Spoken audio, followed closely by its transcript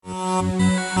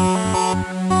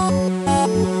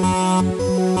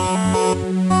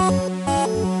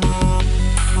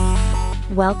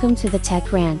Welcome to the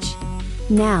Tech Ranch.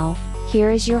 Now,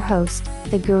 here is your host,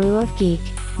 the Guru of Geek,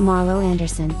 Marlo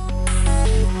Anderson.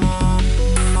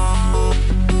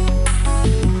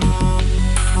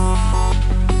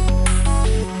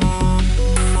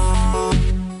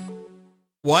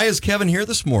 Why is Kevin here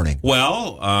this morning?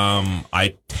 Well,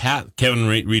 Kevin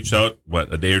reached out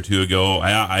a day or two ago.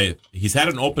 He's had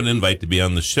an open invite to be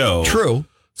on the show. True.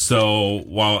 So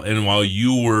while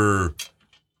you were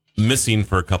missing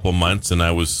for a couple months and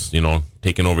I was,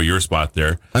 taking over your spot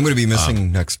there. I'm going to be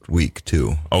missing next week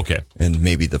too. Okay. And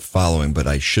maybe the following, but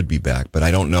I should be back, but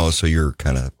I don't know. So you're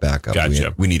kind of back up.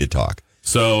 Gotcha. We need to talk.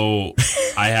 So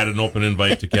I had an open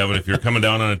invite to Kevin. If you're coming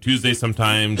down on a Tuesday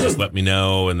sometime, just let me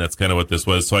know. And that's kind of what this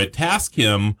was. So I tasked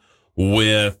him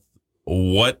with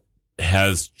what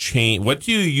has changed. What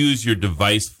do you use your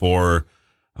device for?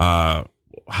 How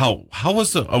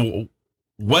was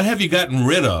what have you gotten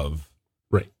rid of?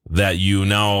 Right. That you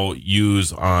now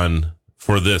use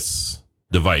for this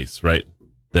device, right?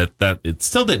 That it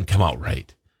still didn't come out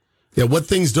right. Yeah, what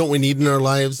things don't we need in our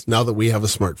lives now that we have a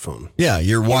smartphone? Yeah,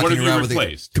 you're walking around with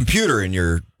replaced? a computer in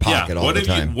your pocket all the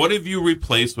time. What have you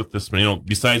replaced with this,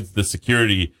 besides the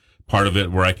security part of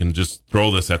it where I can just throw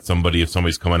this at somebody if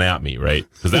somebody's coming at me, right?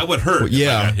 Because that would hurt if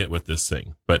I got hit with this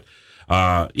thing. But,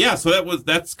 so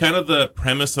that's kind of the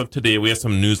premise of today. We have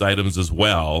some news items as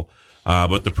well.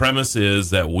 But the premise is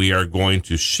that we are going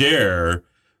to share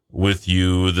with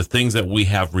you the things that we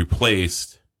have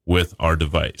replaced with our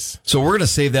device. So we're going to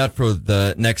save that for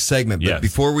the next segment. But yes.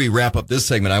 Before we wrap up this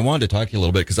segment, I wanted to talk to you a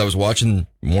little bit because I was watching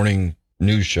morning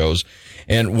news shows.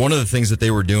 And one of the things that they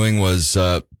were doing was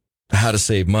how to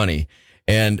save money.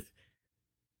 And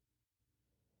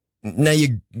now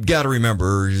you got to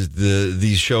remember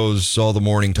these shows, all the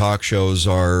morning talk shows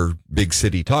are big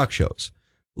city talk shows.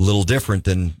 A little different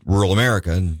than rural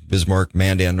America in Bismarck,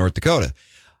 Mandan, North Dakota.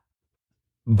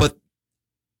 But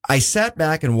I sat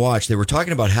back and watched. They were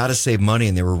talking about how to save money,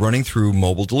 and they were running through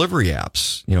mobile delivery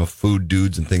apps, Food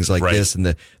Dudes and things like this, and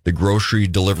the grocery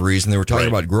deliveries, and they were talking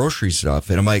about grocery stuff.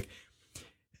 And I'm like,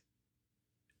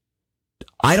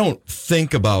 I don't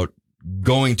think about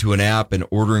going to an app and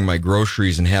ordering my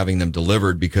groceries and having them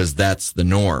delivered because that's the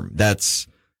norm. That's,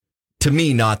 to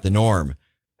me, not the norm.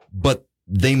 But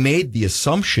they made the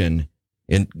assumption,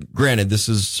 and granted, this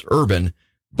is urban,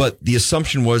 but the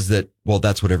assumption was that, well,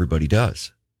 that's what everybody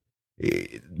does.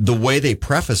 The way they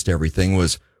prefaced everything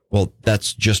was, well,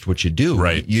 that's just what you do.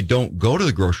 Right. You don't go to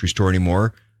the grocery store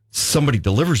anymore. Somebody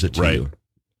delivers it to you.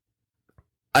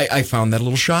 I found that a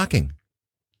little shocking.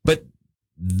 But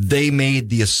they made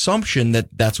the assumption that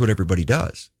that's what everybody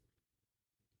does.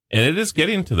 And it is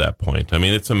getting to that point. I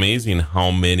mean, it's amazing how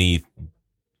many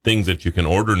things that you can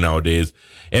order nowadays.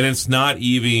 And it's not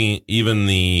even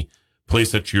the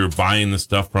place that you're buying the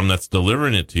stuff from that's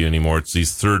delivering it to you anymore. It's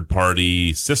these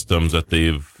third-party systems that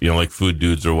they've, like Food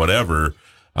Dudes or whatever.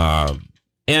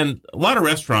 And a lot of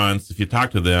restaurants, if you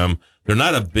talk to them, they're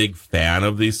not a big fan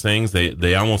of these things.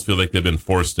 They almost feel like they've been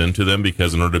forced into them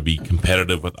because in order to be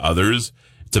competitive with others,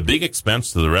 it's a big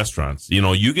expense to the restaurants.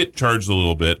 You get charged a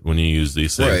little bit when you use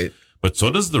these things. Right. But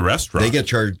so does the restaurant. They get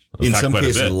charged, in some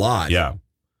cases, a lot. Yeah.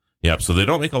 Yeah, so they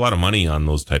don't make a lot of money on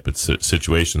those type of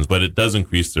situations, but it does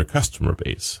increase their customer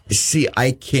base. See,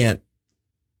 I can't.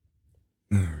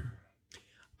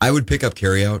 I would pick up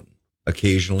carryout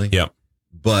occasionally. Yeah.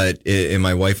 But and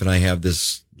my wife and I have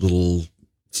this little,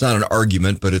 it's not an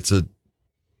argument, but it's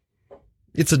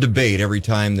a debate every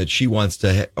time that she wants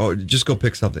to, just go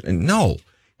pick something. And no,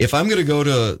 if I'm going to go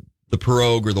to the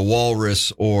Pirogue or the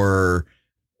Walrus or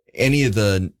any of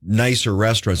the nicer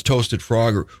restaurants, Toasted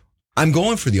Frog, I'm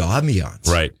going for the ambiance.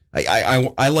 Right.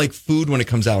 I like food when it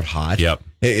comes out hot. Yep.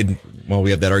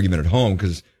 We have that argument at home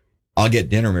because I'll get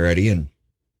dinner ready and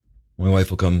my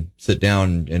wife will come sit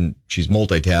down and she's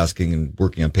multitasking and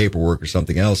working on paperwork or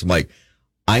something else. I'm like,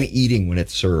 I'm eating when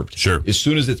it's served. Sure. As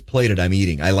soon as it's plated, I'm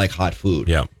eating. I like hot food.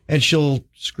 Yeah. And she'll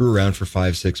screw around for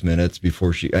 5-6 minutes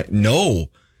before no.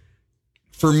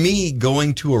 For me,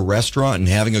 going to a restaurant and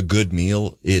having a good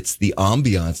meal, it's the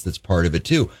ambiance that's part of it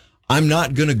too. I'm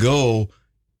not going to go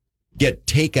get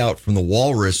takeout from the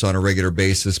Walrus on a regular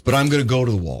basis, but I'm going to go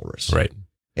to the Walrus. Right.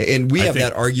 And we have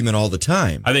that argument all the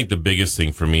time. I think the biggest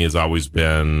thing for me has always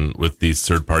been with these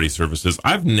third-party services.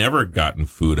 I've never gotten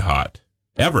food hot,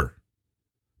 ever.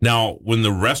 Now, when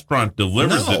the restaurant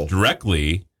delivers it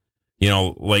directly,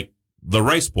 like the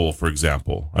rice bowl, for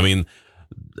example. I mean,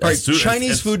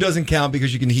 Chinese food doesn't count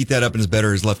because you can heat that up and it's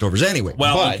better as leftovers anyway.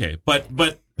 Well, okay. But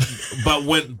but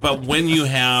when you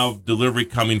have delivery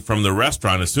coming from the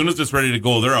restaurant, as soon as it's ready to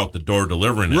go, they're out the door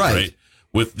delivering it, right?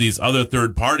 With these other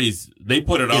third parties, they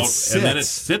put it out and then it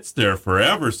sits there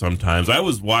forever sometimes. I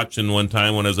was watching one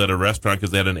time when I was at a restaurant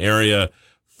because they had an area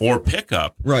for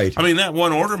pickup. Right. I mean, that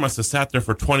one order must have sat there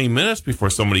for 20 minutes before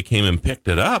somebody came and picked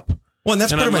it up. Well, and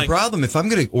that's part of my problem. If I'm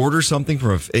going to order something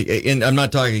from and I'm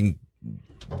not talking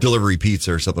delivery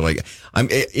pizza or something like that.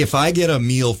 If I get a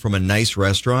meal from a nice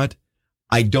restaurant,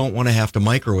 I don't want to have to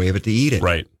microwave it to eat it.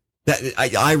 Right.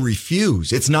 I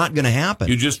refuse. It's not going to happen.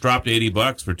 You just dropped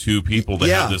 $80 for two people to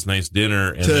have this nice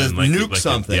dinner and to then nuke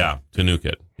something. To nuke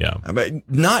it. Yeah.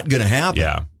 Not going to happen.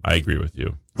 Yeah, I agree with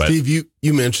you. But Steve,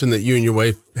 you mentioned that you and your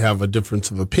wife have a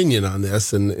difference of opinion on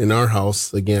this. And in our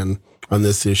house, again, on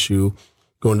this issue,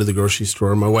 going to the grocery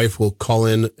store, my wife will call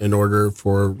in an order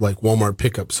for like Walmart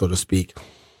pickup, so to speak.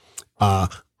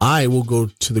 I will go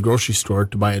to the grocery store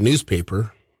to buy a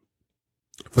newspaper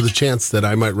for the chance that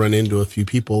I might run into a few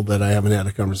people that I haven't had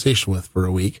a conversation with for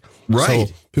a week. Right.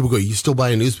 So people go, you still buy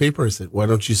a newspaper? I said, why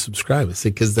don't you subscribe? I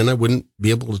said, because then I wouldn't be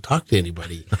able to talk to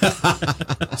anybody.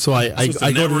 So I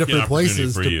go to different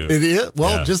places.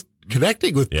 Just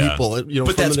connecting with people,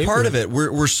 but that's part of it.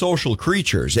 We're social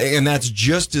creatures, and that's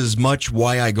just as much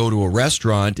why I go to a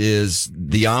restaurant is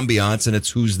the ambiance, and it's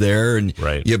who's there, and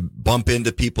you bump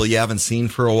into people you haven't seen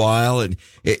for a while, and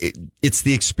it's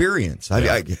the experience.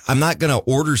 I'm not going to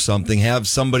order something, have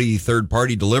somebody third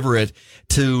party deliver it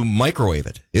to microwave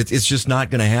it. It's just not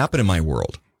going to happen in my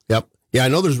world. Yep. Yeah, I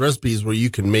know there's recipes where you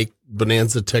can make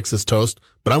Bonanza Texas toast,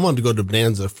 but I wanted to go to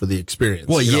Bonanza for the experience.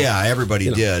 Well, everybody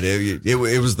did. It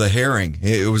was the herring.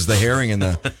 It was the herring and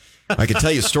the. I could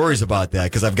tell you stories about that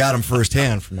because I've got them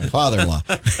firsthand from my father-in-law.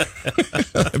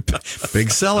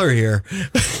 Big seller here.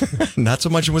 Not so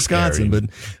much in Wisconsin, but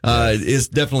it's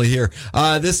definitely here.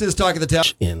 This is Talk of the Town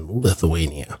in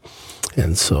Lithuania,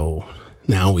 and so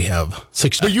now we have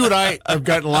 6. But you and I have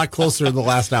gotten a lot closer in the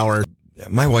last hour.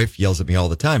 My wife yells at me all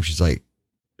the time. She's like,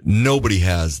 nobody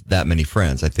has that many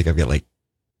friends. I think I've got like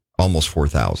almost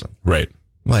 4,000. Right.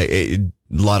 A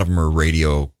lot of them are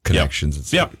radio connections and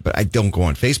stuff, but I don't go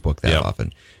on Facebook that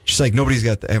often. She's like, nobody's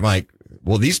got that. I'm like,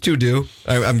 well, these two do.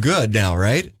 I'm good now,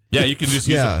 right? Yeah, you can just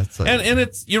use it. It's like, and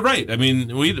it's, you're right. I mean,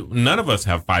 none of us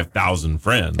have 5,000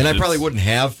 friends. And I probably wouldn't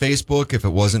have Facebook if it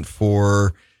wasn't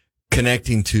for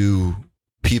connecting to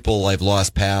people I've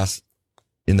lost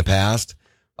in the past.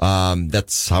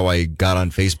 That's how I got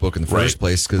on Facebook in the first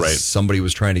place, because somebody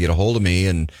was trying to get a hold of me,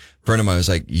 and a friend of mine was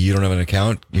like, you don't have an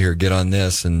account? Here, get on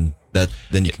this, and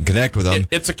then you can connect with them.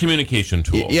 It's a communication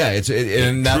tool.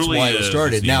 And that's why it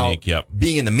started. Now,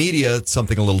 being in the media, it's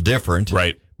something a little different.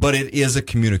 Right. But it is a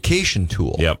communication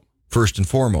tool. Yep. First and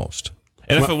foremost.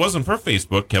 And if it wasn't for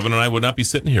Facebook, Kevin and I would not be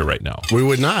sitting here right now. We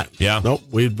would not. Yeah. Nope.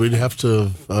 We'd have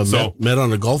to have met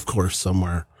on a golf course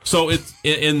somewhere. So it's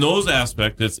in those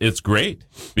aspects, it's great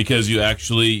because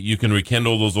you can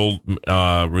rekindle those old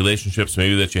relationships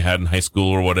maybe that you had in high school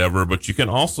or whatever. But it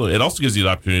also gives you the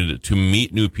opportunity to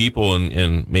meet new people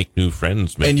and make new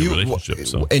friends, make new relationships.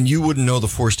 So. And you wouldn't know the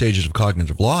 4 stages of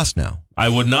cognitive loss now. I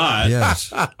would not.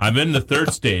 Yes. I'm in the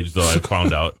 3rd stage, though, I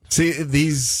found out. See,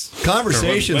 these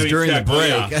conversations during the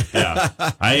break.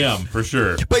 Yeah, I am, for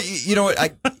sure. But you know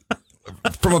what?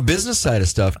 From a business side of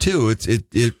stuff, too,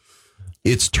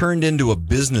 it's turned into a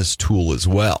business tool as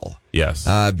well. Yes.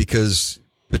 Because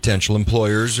potential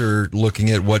employers are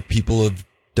looking at what people have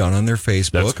done on their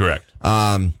Facebook. That's correct.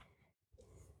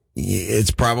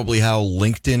 It's probably how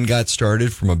LinkedIn got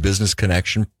started from a business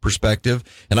connection perspective.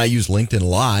 And I use LinkedIn a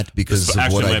lot because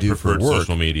of what I do for work. My preferred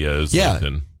social media is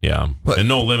LinkedIn. Yeah. And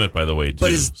No Limit, by the way, too.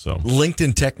 But is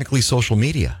LinkedIn technically social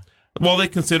media? Well, they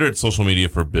consider it social media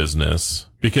for business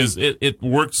because it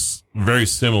works very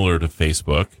similar to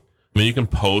Facebook. I mean, you can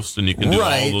post and you can do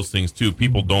all those things too.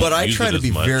 People don't. But I try to be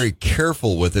very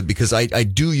careful with it because I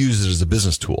do use it as a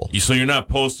business tool. So you're not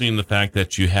posting the fact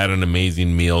that you had an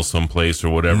amazing meal someplace or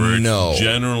whatever. No. It's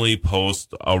generally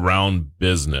post around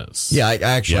business. Yeah,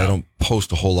 I don't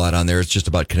post a whole lot on there. It's just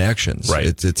about connections. Right.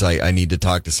 It's I need to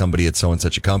talk to somebody at so and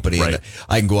such a company. Right. And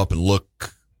I can go up and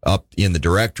look up in the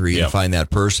directory and find that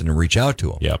person and reach out to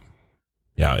them. Yep.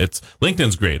 Yeah.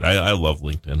 LinkedIn's great. I love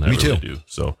LinkedIn. Me too. Really do.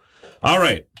 So, all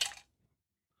right.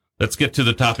 Let's get to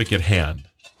the topic at hand.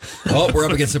 Oh, we're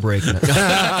up against the break.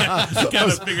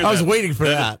 I was waiting for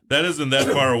that. That isn't that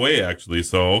far away, actually.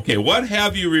 So, okay, what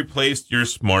have you replaced your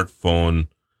smartphone,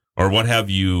 or what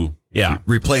have you,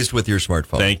 replaced with your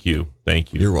smartphone? Thank you.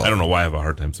 You're welcome. I don't know why I have a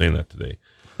hard time saying that today.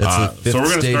 That's the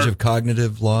 5th stage of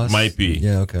cognitive loss? Might be.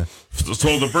 Yeah, okay.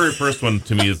 So the very first one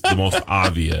to me is the most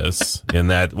obvious in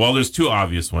that, well, there's 2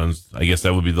 obvious ones. I guess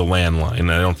that would be the landline.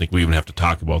 I don't think we even have to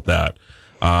talk about that.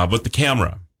 But the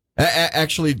camera.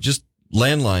 Actually, just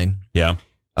landline. Yeah.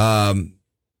 Town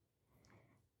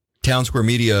Square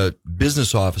Media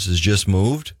business offices just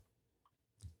moved.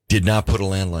 Did not put a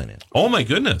landline in. Oh, my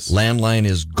goodness. Landline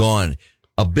is gone.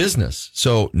 A business.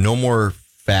 So no more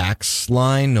fax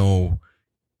line, no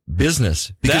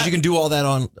business. Because you can do all that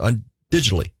on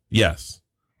digitally. Yes.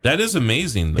 That is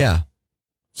amazing, though. Yeah.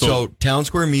 So Town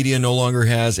Square Media no longer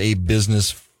has a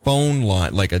business phone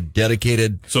line, like a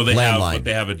dedicated landline.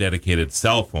 They have a dedicated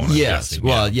cell phone. I'm Yes. guessing,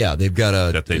 Well, yeah, they've got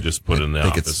a that they just put in the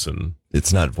office, and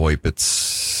it's not VoIP, it's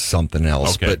something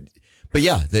else. Okay. But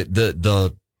yeah,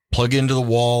 the plug into the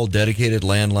wall, dedicated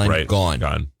landline,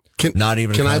 gone. Not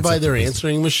even. Can I buy their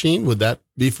answering machine? Would that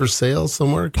be for sale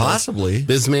somewhere? Possibly.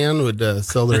 Bizman would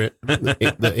sell the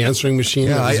answering machine.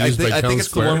 Yeah, that was I used by think Town it's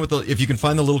Square. the one with if you can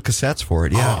find the little cassettes for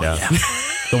it. Yeah. Oh, yeah.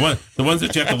 The ones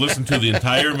that you have to listen to the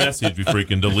entire message before you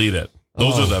can delete it.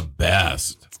 Those are the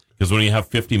best. Because when you have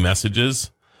 50 messages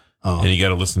and you got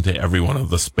to listen to every one of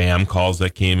the spam calls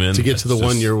that came in to get to the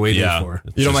one you're waiting for.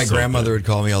 You know, my grandmother would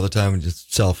call me all the time and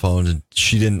just cell phones, and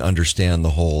she didn't understand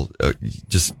the whole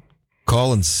just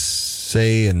call and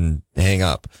say and hang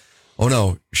up. Oh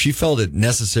no, she felt it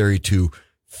necessary to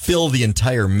fill the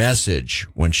entire message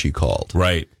when she called.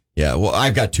 Right. Yeah. Well,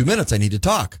 I've got 2 minutes. I need to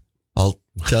talk. I'll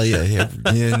tell you,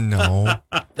 you know.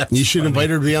 You should invite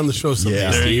her to be on the show someday,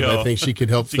 Yeah. Steve. I think she could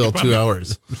help fill 2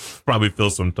 hours. Probably fill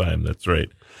some time. That's right.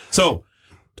 So,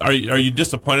 are you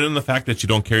disappointed in the fact that you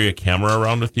don't carry a camera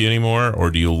around with you anymore, or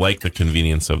do you like the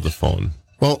convenience of the phone?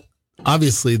 Well,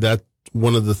 obviously, that's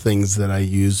one of the things that I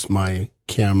use my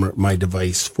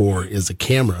device for is a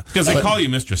camera. Because they call you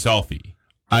Mr. Selfie.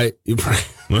 You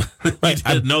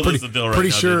didn't know this until right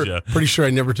now, did you? Pretty sure I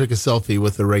never took a selfie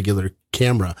with a regular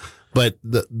camera. But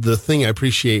the thing I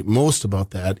appreciate most about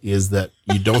that is that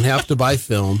you don't have to buy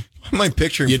film. My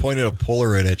picture, you pointed a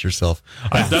Polaroid at yourself.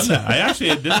 I've done that. I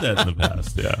did that in the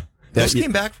past. Yeah. Those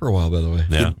came back for a while, by the way.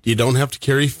 Yeah. You don't have to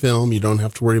carry film. You don't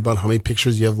have to worry about how many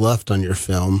pictures you have left on your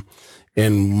film.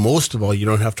 And most of all, you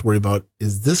don't have to worry about,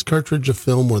 is this cartridge of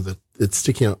film or it's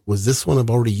sticking out? Was this one I've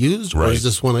already used? Or is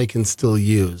this one I can still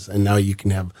use? And now you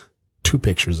can have 2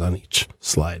 pictures on each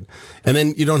slide. And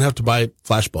then you don't have to buy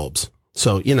flash bulbs.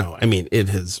 So, it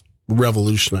has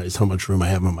revolutionized how much room I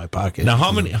have in my pocket. Now,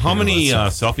 how many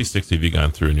selfie sticks have you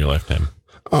gone through in your lifetime?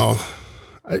 Oh,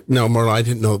 no, Marla, I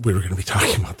didn't know we were going to be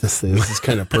talking about this thing. This is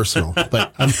kind of personal,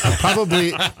 but I'm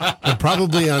probably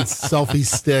on selfie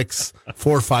sticks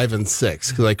 4, 5, and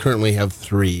 6 because I currently have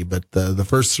 3. But the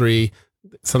first 3,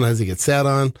 sometimes they get sat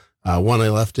on. One I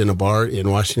left in a bar in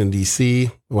Washington D.C.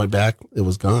 I went back, it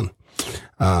was gone.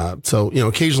 So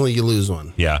occasionally you lose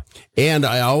one. Yeah, and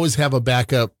I always have a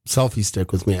backup selfie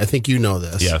stick with me. I think you know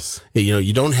this. Yes,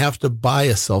 you don't have to buy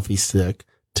a selfie stick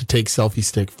to take selfie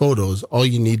stick photos. All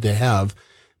you need to have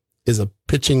is a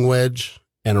pitching wedge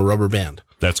and a rubber band.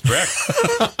 That's correct.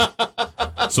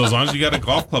 So as long as you got a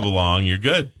golf club along, you're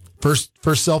good. First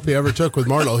selfie I ever took with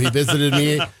Marlo, he visited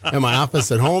me at my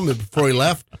office at home, and before he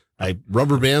left, I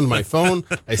rubber band my phone.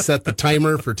 I set the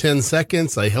timer for 10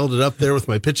 seconds. I held it up there with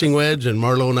my pitching wedge, and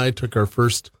Marlo and I took our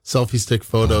first selfie stick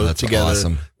photo together.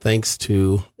 Awesome. Thanks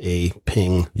to a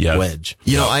ping wedge.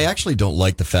 I actually don't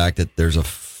like the fact that there's a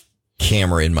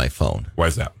camera in my phone. Why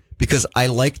is that? Because I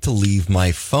like to leave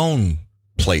my phone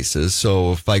places.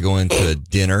 So if I go into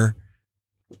dinner,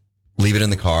 leave it in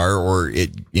the car or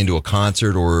into a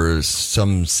concert or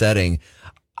some setting,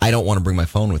 I don't want to bring my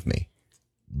phone with me.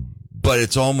 But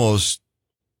it's almost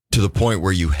to the point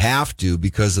where you have to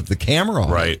because of the camera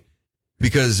on it.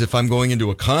 Because if I'm going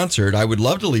into a concert, I would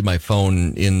love to leave my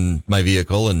phone in my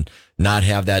vehicle and not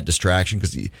have that distraction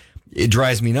because it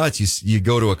drives me nuts. You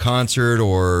go to a concert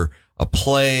or a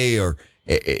play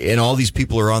and all these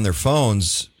people are on their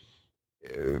phones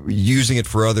using it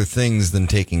for other things than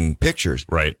taking pictures.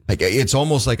 Right. Like, it's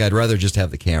almost like I'd rather just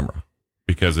have the camera.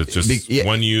 Because it's just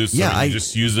one use. So you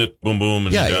just use it, boom, boom,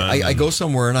 and done. I go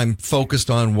somewhere and I'm focused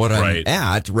on what I'm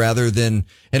at rather than,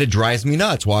 and it drives me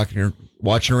nuts watching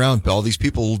around all these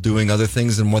people doing other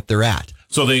things than what they're at.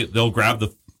 So they'll grab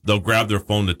their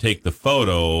phone to take the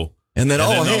photo. And then,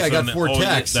 I got 4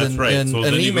 texts and so an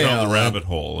then email. You go down the rabbit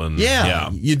hole. And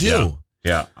you do.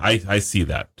 Yeah, I see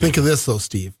that. Think of this though,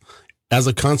 Steve. As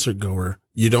a concert goer,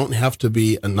 you don't have to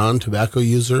be a non-tobacco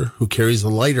user who carries a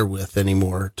lighter with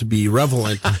anymore to be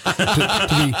relevant to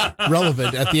be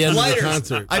relevant at the end of the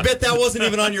concert. I bet that wasn't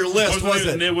even on your list, was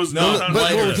it? It was not on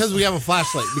my list. Because we have a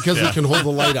flashlight, because we can hold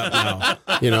the light up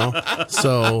now,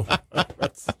 So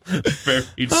very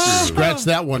true. Scratch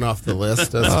that one off the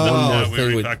list. That's one more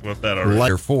thing we talked about that already.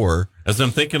 Lighter 4. As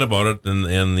I'm thinking about it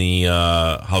and the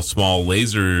how small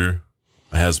laser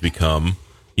has become,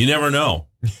 you never know.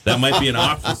 That might be an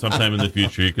option sometime in the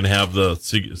future. You can have the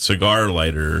cigar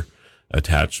lighter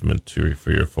attachment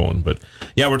for your phone. But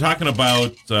yeah, we're talking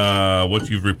about what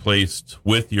you've replaced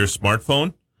with your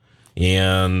smartphone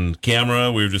and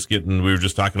camera. We were just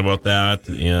talking about that,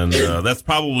 and that's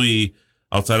probably,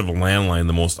 outside of a landline,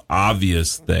 the most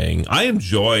obvious thing. I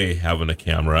enjoy having a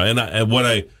camera, and what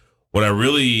I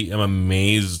really am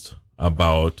amazed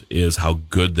about is how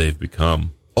good they've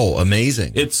become. Oh,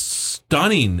 amazing. It's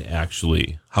stunning,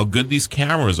 actually, how good these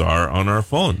cameras are on our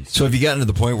phones. So have you gotten to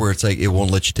the point where it's like it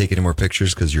won't let you take any more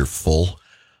pictures because you're full?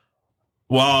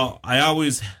 Well, I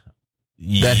always...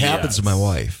 That happens to my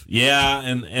wife. Yeah,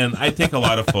 and I take a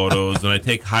lot of photos, and I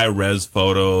take high-res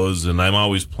photos, and I'm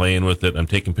always playing with it. I'm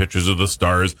taking pictures of the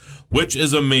stars, which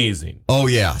is amazing. Oh,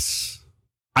 yes.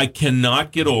 I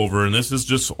cannot get over, and this is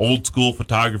just old-school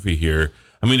photography here,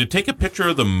 I mean, to take a picture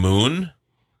of the moon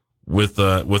with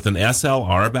an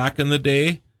SLR back in the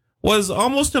day was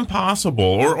almost impossible,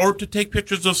 or to take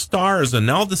pictures of stars. And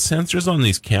now the sensors on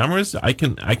these cameras, I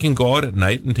can go out at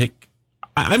night and take.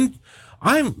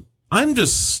 I'm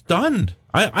just stunned.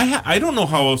 I don't know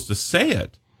how else to say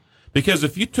it, because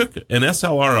if you took an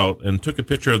SLR out and took a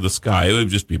picture of the sky, it would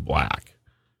just be black.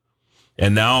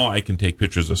 And now I can take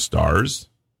pictures of stars.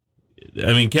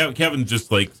 I mean, Kevin's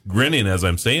just like grinning as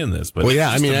I'm saying this, but well,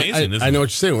 yeah, it's I mean, amazing, I know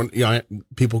what you're saying.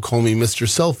 People call me Mr.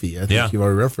 Selfie. I think you've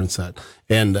already referenced that.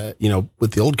 And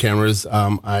with the old cameras,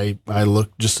 I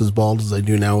look just as bald as I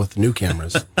do now with the new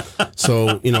cameras.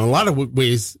 So in a lot of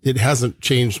ways, it hasn't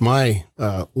changed my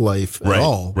life at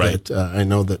all. Right. But I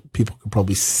know that people could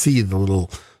probably see the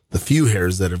few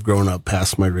hairs that have grown up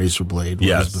past my razor blade.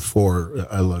 Whereas before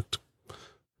I looked.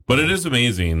 But it is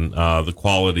amazing, the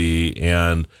quality.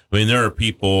 And I mean, there are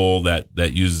people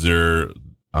that use their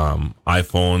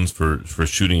iPhones for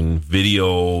shooting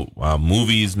video,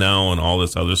 movies now, and all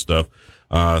this other stuff.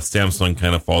 Samsung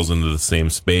kind of falls into the same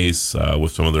space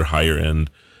with some of their higher end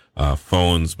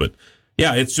phones. But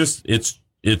yeah, it's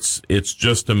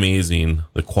just amazing,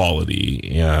 the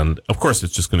quality, and of course,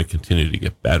 it's just going to continue to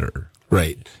get better.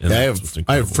 Right. Yeah,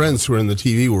 I have friends who are in the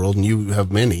TV world, and you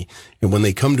have many. And when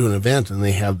they come to an event and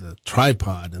they have the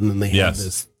tripod, and then they have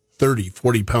this 30,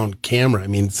 40 pound camera. I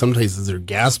mean, sometimes it's their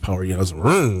gas power, it's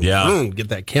get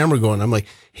that camera going. I'm like,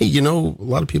 hey, a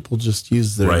lot of people just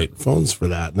use their phones for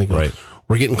that. And they go,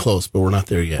 we're getting close, but we're not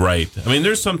there yet. Right. I mean,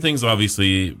 there's some things,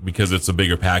 obviously, because it's a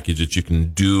bigger package that you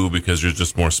can do because there's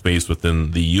just more space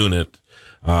within the unit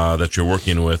that you're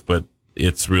working with. But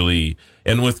it's really,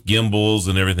 and with gimbals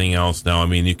and everything else now, I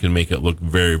mean, you can make it look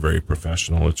very, very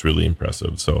professional. It's really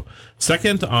impressive. So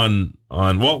second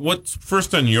what's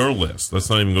first on your list? Let's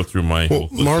not even go through my whole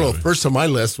list. Marlo, first on my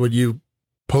list, when you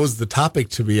posed the topic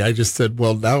to me, I just said,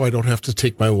 well, now I don't have to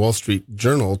take my Wall Street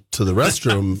Journal to the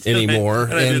restroom anymore.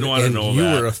 I didn't want to know you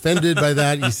that. were offended by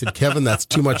that. You said, Kevin, that's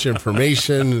too much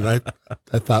information. And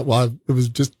I thought, well, it was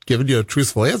just giving you a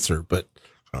truthful answer. But,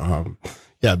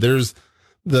 there's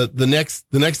the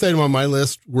next item on my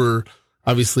list were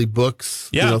obviously books.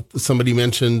 Yeah. Somebody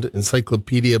mentioned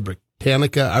Encyclopedia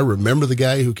Britannica. I remember the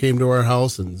guy who came to our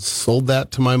house and sold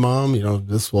that to my mom.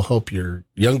 This will help your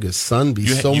youngest son be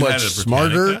so much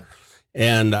smarter.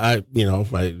 And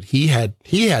he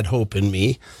had hope in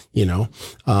me,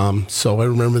 so I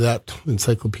remember that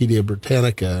Encyclopedia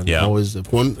Britannica. And always,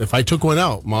 if I took one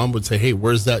out, Mom would say, hey,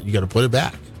 where's that? You got to put it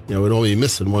back. It would only be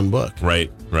missing one book.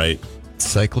 Right.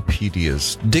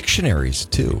 Encyclopedias, dictionaries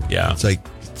too. Yeah. It's like,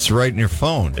 it's right in your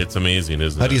phone. It's amazing,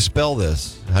 isn't it? How do you spell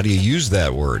this? How do you use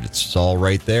that word? It's all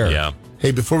right there. Yeah.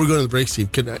 Hey, before we go to the break,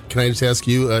 Steve, can I just ask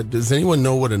you, does anyone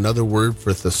know what another word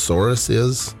for thesaurus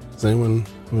is? Does anyone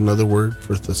have another word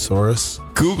for thesaurus?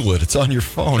 Google it. It's on your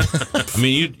phone. I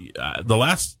mean, the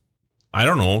last, I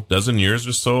don't know, dozen years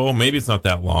or so, maybe it's not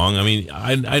that long. I mean,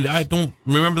 I don't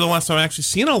remember the last time I actually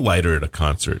seen a lighter at a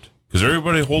concert. Because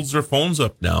everybody holds their phones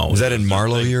up now. Is that in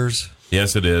Marlowe years?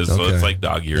 Yes, it is. Okay. So it's like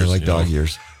dog years. Yeah, like dog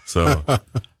years. So,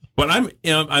 but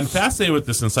I'm fascinated with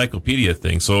this encyclopedia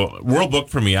thing. So World Book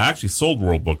for me, I actually sold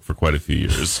World Book for quite a few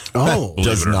years. Oh,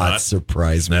 does not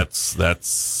surprise me.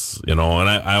 That's and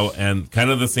and kind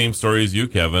of the same story as you,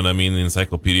 Kevin. I mean, the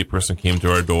encyclopedia person came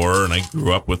to our door, and I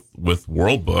grew up with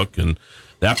World Book, and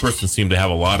that person seemed to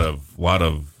have a lot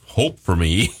of hope for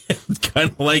me, kind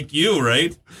of like you,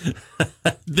 right? I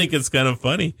think it's kind of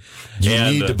funny. You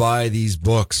need to buy these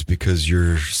books because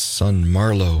your son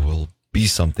Marlo will be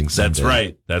something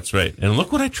someday. That's right. And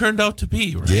look what I turned out to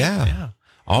be, right? Yeah.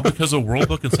 All because of World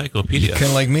Book Encyclopedia. Kind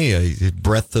of like me, a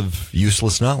breadth of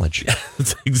useless knowledge.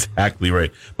 That's exactly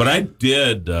right. But I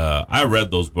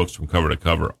read those books from cover to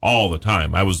cover all the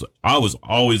time. I was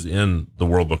always in the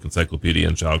World Book Encyclopedia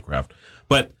and Childcraft.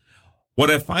 But what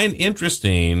I find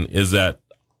interesting is that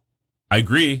I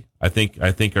agree. I think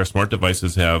our smart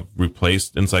devices have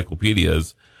replaced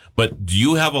encyclopedias, but do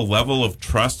you have a level of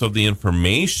trust of the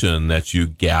information that you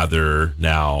gather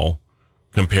now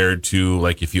compared to,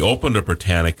 like, if you opened a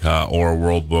Britannica or a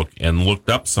World Book and looked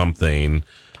up something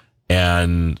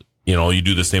and, you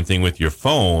do the same thing with your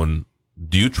phone,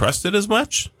 do you trust it as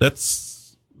much?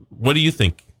 What do you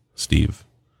think, Steve?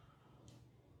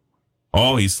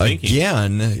 Oh, he's thinking.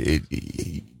 Again,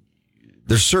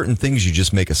 there's certain things you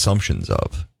just make assumptions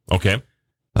of. Okay.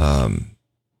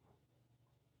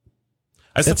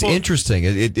 That's interesting.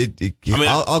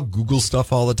 I'll Google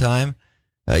stuff all the time.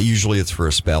 Usually it's for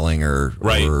a spelling or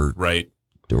right.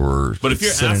 Or but if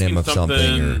you're synonym asking of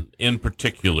something in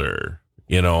particular,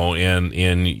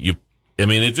 and you,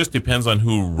 it just depends on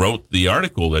who wrote the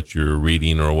article that you're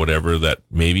reading or whatever, that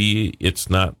maybe it's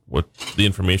not what the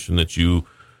information that you.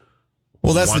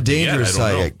 Well, that's the dangerous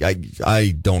side. I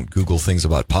don't Google things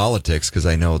about politics because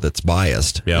I know that's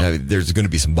biased. Yeah. There's going to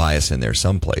be some bias in there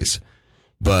someplace.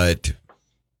 But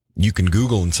you can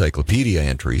Google encyclopedia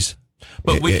entries,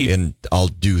 and I'll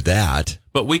do that.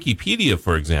 But Wikipedia,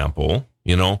 for example,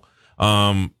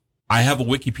 I have a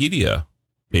Wikipedia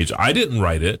page. I didn't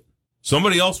write it.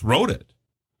 Somebody else wrote it.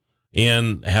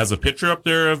 And has a picture up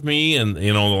there of me. And,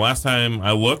 the last time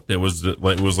I looked, it was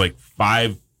like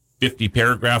 50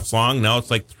 paragraphs long. Now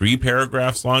it's like 3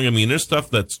 paragraphs long. There's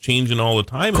stuff that's changing all the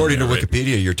time. According to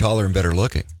Wikipedia, you're taller and better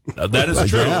looking. That is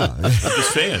true. Yeah. I'm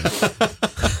just saying.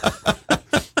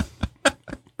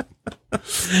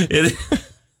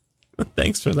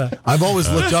 Thanks for that. I've always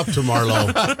looked up to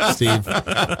Marlo, Steve,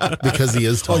 because he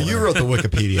is taller. Oh, you wrote the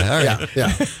Wikipedia. All right.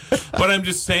 Yeah. But I'm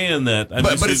just saying that.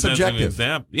 But it's subjective.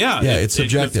 Yeah, it's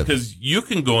subjective. Because you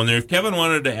can go in there. If Kevin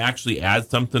wanted to actually add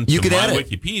something to my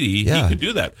Wikipedia, he could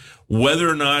do that. Whether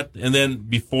or not, and then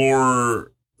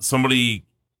before somebody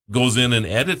goes in and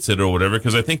edits it or whatever,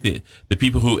 because I think the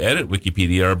people who edit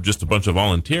Wikipedia are just a bunch of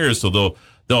volunteers, so they'll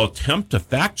attempt to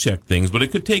fact check things, but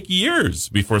it could take years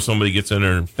before somebody gets in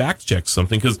there and fact checks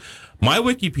something. Because my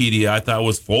Wikipedia, I thought,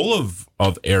 was full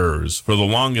of errors for the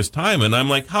longest time, and I'm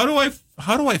like, how do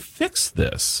I fix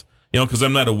this? Because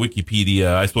I'm not a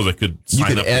Wikipedia. I suppose I could sign up.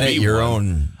 You can edit your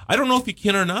own. I don't know if you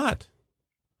can or not.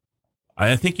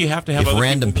 I think you have to have. If other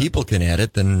random people can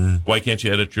edit, then why can't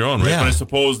you edit your own? Right? Yeah. But I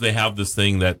suppose they have this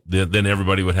thing that then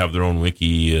everybody would have their own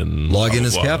wiki and log in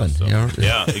as Kevin. So.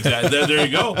 Yeah, exactly. There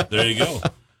you go. There you go.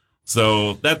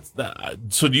 So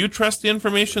so do you trust the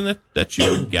information that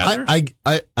you gather?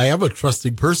 I am a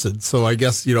trusting person. So I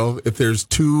guess, if there's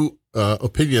two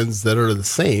opinions that are the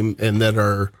same and that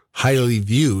are highly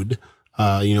viewed,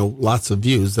 lots of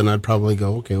views, then I'd probably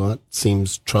go, okay, well, that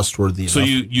seems trustworthy so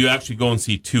enough. you actually go and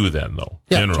see two then, though?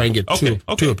 Yeah, generally. try and get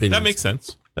two opinions. That makes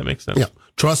sense. Yeah,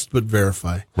 trust but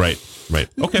verify. Right.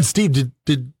 Okay. Steve,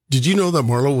 did you know that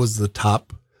Marlo was the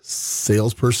top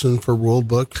salesperson for World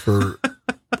Book for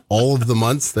all of the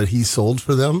months that he sold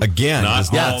for them? Again, Not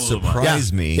does not all of them.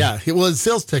 surprise me. Yeah, his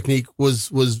sales technique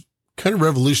was kind of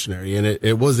revolutionary, and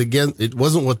it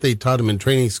wasn't what they taught him in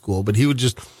training school, but he would go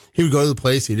to the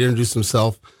place, he'd introduce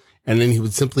himself, and then he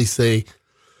would simply say,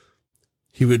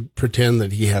 he would pretend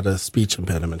that he had a speech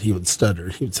impediment. He would stutter.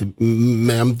 He would say,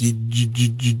 "Ma'am, do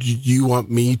you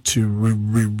want me to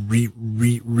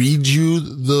read you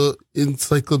the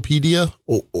encyclopedia,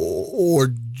 or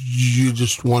do you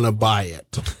just want to buy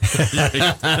it?"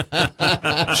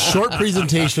 Short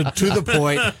presentation, to the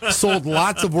point, sold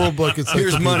lots of World Book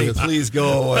encyclopedias. Here's money, please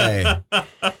go away. I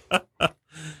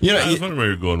was wondering where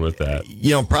you're going with that.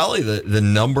 Probably the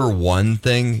number one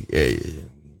thing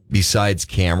besides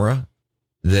camera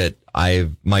that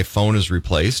my phone has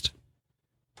replaced.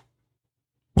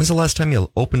 When's the last time you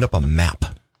opened up a map?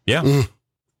 Yeah.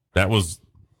 That was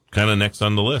kind of next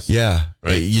on the list. Yeah.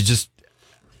 Right. You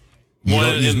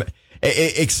don't use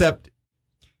except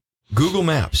Google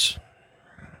Maps.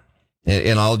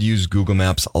 And I'll use Google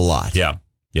Maps a lot. Yeah.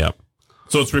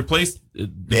 So it's replaced. And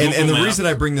the reason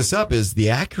I bring this up is the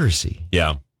accuracy.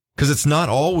 Yeah. Because it's not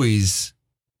always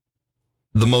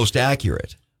the most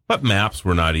accurate. But maps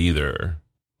were not either.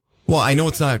 Well, I know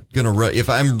it's not going to run. If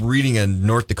I'm reading a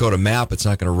North Dakota map, it's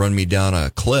not going to run me down a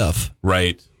cliff.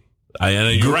 Right.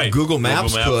 You're right. Google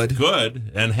Maps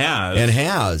could and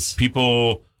has.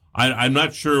 People, I'm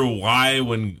not sure why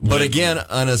But again,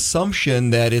 an assumption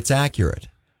that it's accurate.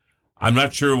 I'm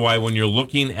not sure why when you're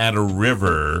looking at a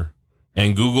river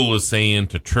and Google is saying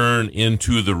to turn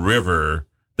into the river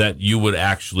that you would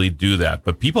actually do that.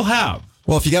 But people have.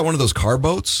 Well, if you got one of those car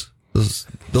boats,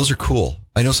 those are cool.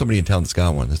 I know somebody in town that's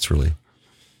got one. That's really.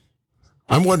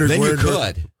 I'm wondering then where you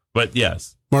could. But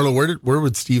yes, Marlo, where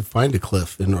would Steve find a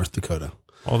cliff in North Dakota?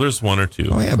 Oh, there's one or two.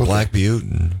 Oh yeah, Black Butte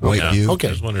and White Yeah, Butte. Okay.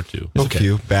 There's one or two. There's a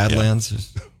few.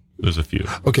 Badlands. There's a few.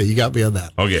 Okay, you got me on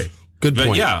that. Okay. Good But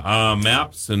point. yeah,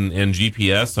 maps and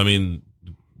GPS. I mean,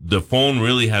 the phone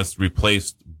really has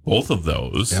replaced both of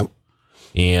those. Yep.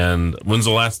 And when's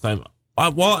the last time?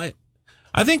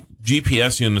 I think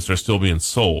GPS units are still being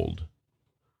sold.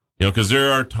 You know, because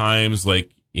there are times like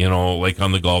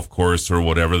on the golf course or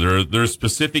whatever, there's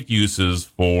specific uses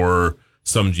for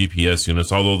some GPS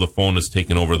units, although the phone has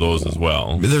taken over those as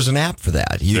well. There's an app for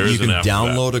that. You can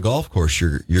download a golf course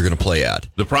you're going to play at.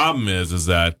 The problem is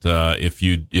that if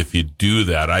you do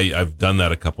that, I've done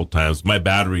that a couple times. My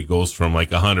battery goes from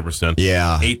like 100%, to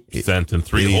 8% in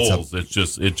 3 holes.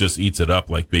 It just eats it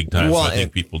up like big time. Well, so I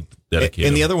think people dedicate.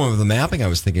 And the other one with the mapping I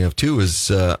was thinking of too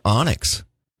is Onyx,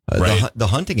 Right. the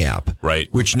hunting app,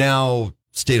 Right. Which now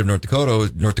state of North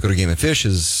Dakota Game and Fish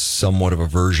is somewhat of a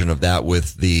version of that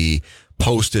with the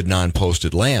posted,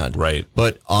 non-posted land. Right.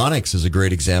 But Onyx is a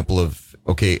great example of,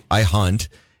 okay, I hunt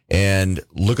and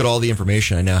look at all the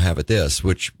information I now have at this,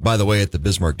 which by the way, at the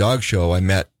Bismarck Dog Show, I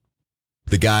met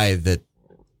the guy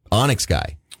Onyx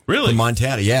guy. Really? From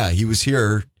Montana. Yeah. He was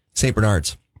here, St.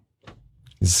 Bernard's.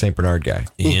 He's a St. Bernard guy.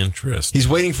 Interesting. He's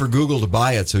waiting for Google to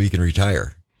buy it so he can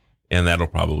retire. And that'll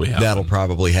probably happen.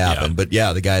 Yeah. But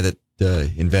yeah, the guy that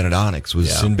invented Onyx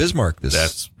was in Bismarck That's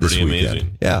this pretty weekend.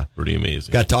 amazing. Yeah. Pretty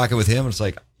amazing. Got talking with him and it's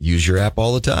like, use your app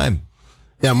all the time.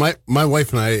 Yeah, my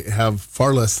wife and I have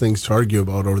far less things to argue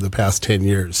about over the past 10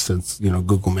 years since,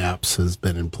 Google Maps has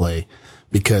been in play.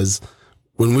 Because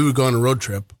when we would go on a road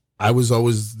trip, I was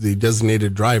always the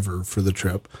designated driver for the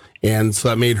trip. And so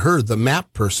that made her the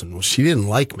map person. Well, she didn't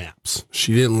like maps.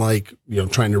 She didn't like,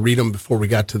 trying to read them before we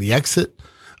got to the exit.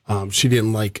 She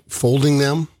didn't like folding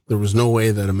them. There was no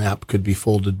way that a map could be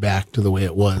folded back to the way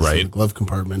it was in the glove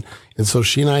compartment. And so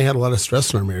she and I had a lot of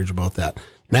stress in our marriage about that.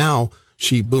 Now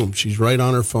she's right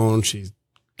on her phone. She's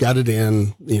got it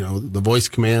in, the voice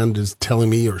command is telling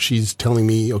me, or she's telling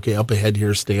me, okay, up ahead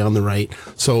here, stay on the right.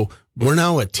 So we're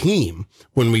now a team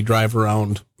when we drive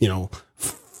around,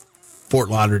 Fort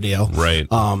Lauderdale. Right.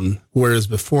 Whereas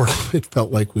before it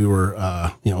felt like we were,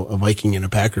 a Viking and a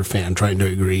Packer fan trying to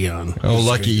agree on. Oh,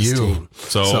 lucky you. Team.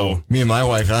 So me and my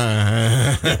wife,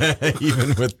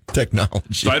 even with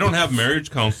technology. So I don't have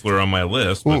marriage counselor on my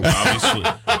list, but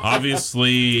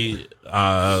obviously,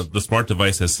 the smart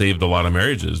device has saved a lot of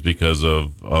marriages because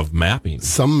of mapping.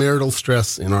 Some marital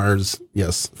stress in ours.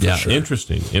 Yes. For sure.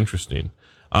 Interesting.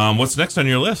 What's next on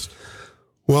your list?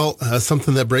 Well,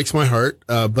 something that breaks my heart,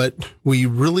 but we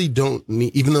really don't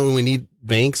need, even though we need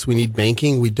banks, we need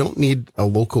banking, we don't need a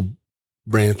local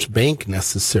branch bank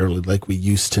necessarily like we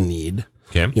used to need.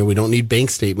 Okay. We don't need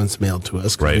bank statements mailed to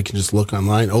us because we can just look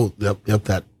online. Oh, yep,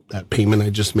 that payment I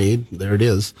just made, there it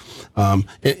is.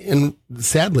 And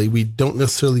sadly, we don't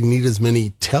necessarily need as many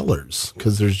tellers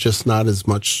because there's just not as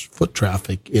much foot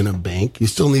traffic in a bank. You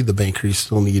still need the banker, you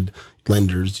still need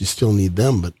lenders, you still need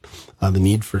them, but the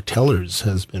need for tellers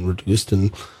has been reduced.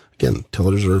 And again,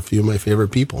 tellers are a few of my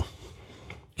favorite people.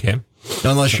 Okay.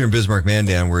 Unless you're in Bismarck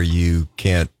Mandan where you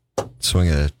can't swing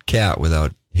a cat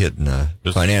without hitting a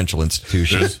financial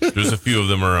institution. There's a few of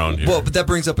them around here. Well, but that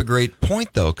brings up a great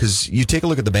point, though, because you take a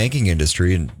look at the banking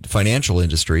industry and financial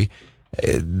industry,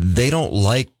 they don't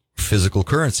like physical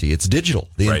currency. It's digital.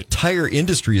 The entire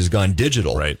industry has gone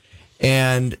digital. Right.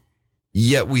 And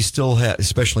yet we still have,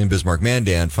 especially in Bismarck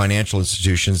Mandan, financial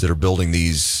institutions that are building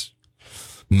these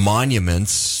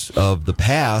monuments of the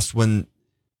past when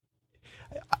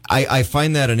I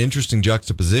find that an interesting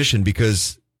juxtaposition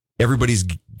because everybody's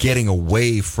getting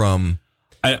away from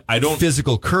I don't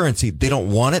physical currency. They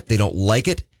don't want it. They don't like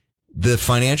it. The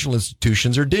financial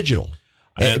institutions are digital,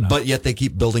 but yet they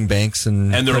keep building banks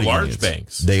and they're large unions.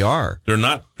 banks. They are. They're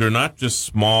not just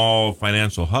small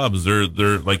financial hubs. They're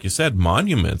like you said,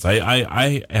 monuments.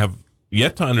 I have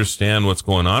yet to understand what's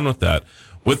going on with that.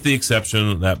 With the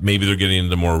exception that maybe they're getting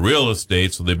into more real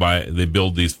estate, so they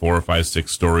build these 4 or 5,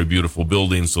 6-story beautiful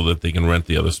buildings so that they can rent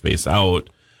the other space out.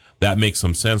 That makes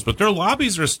some sense, but their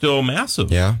lobbies are still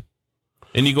massive. Yeah.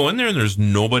 And you go in there and there's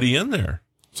nobody in there.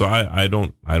 So I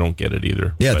don't get it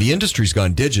either. Yeah, but the industry's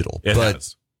gone digital,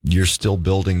 but you're still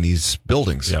building these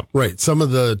buildings. Yep. Right. Some of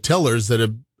the tellers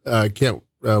that can't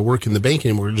work in the bank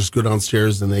anymore just go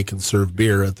downstairs and they can serve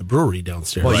beer at the brewery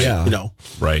downstairs. Well, yeah.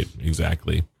 Right,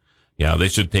 exactly. Yeah, they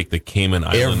should take the Cayman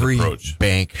Island Every approach.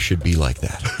 bank should be like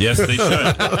that. Yes, they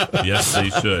should. Yes, they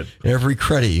should. Every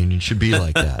credit union should be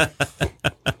like that.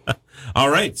 All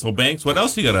right. So, banks, what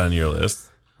else you got on your list?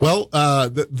 Well,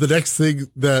 the next thing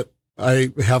that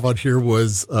I have on here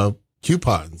was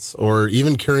coupons or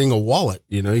even carrying a wallet.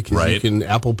 You can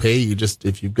Apple Pay.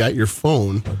 If you've got your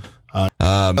phone,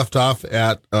 Left off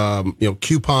at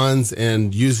coupons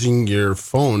and using your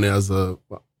phone as a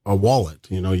wallet.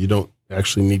 You don't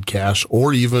actually need cash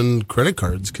or even credit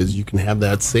cards because you can have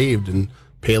that saved and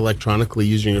pay electronically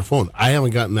using your phone. I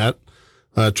haven't gotten that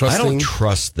trusting. I don't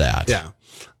trust that. Yeah,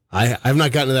 I've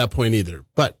not gotten to that point either,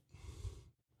 but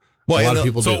a lot of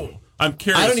people do. I'm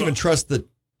curious. I don't even trust the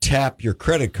tap your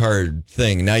credit card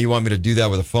thing. Now you want me to do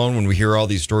that with a phone when we hear all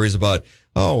these stories about,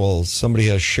 oh, well, somebody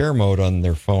has share mode on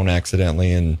their phone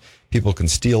accidentally and people can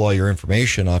steal all your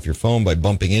information off your phone by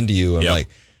bumping into you. And like,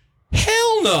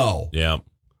 hell no. Yeah.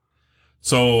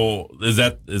 So is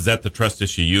that the trust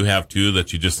issue you have too,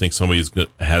 that you just think somebody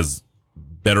has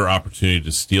better opportunity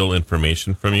to steal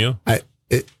information from you?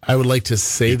 I would like to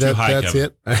say that that's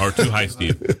Kevin. it. Or too high,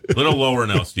 Steve. A little lower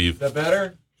now, Steve. Is that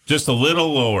better? Just a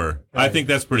little lower. Okay. I think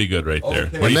that's pretty good right there.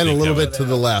 Okay. And then a little bit to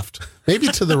the left. Maybe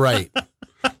to the right.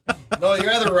 No, you're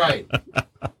at the right.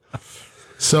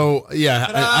 So,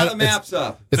 yeah. The map's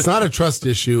up. It's not a trust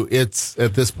issue. It's,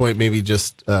 at this point, maybe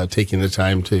just taking the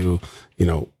time to,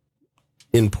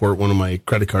 import one of my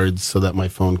credit cards so that my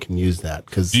phone can use that.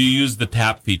 Do you use the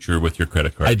tap feature with your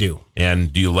credit card? I do.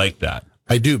 And do you like that?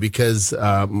 I do, because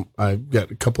I've got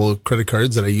a couple of credit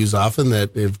cards that I use often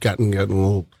that have gotten a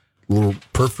little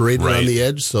perforated on the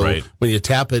edge. So when you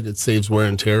tap it, it saves wear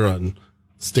and tear on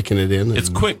sticking it in. It's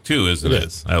quick too, isn't it?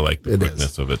 Is. I like the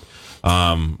quickness of it.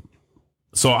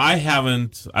 So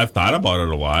I've thought about it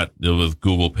a lot with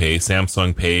Google Pay,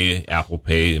 Samsung Pay, Apple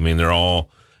Pay. I mean, they're all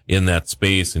in that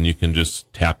space and you can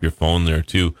just tap your phone there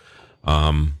too.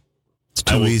 It's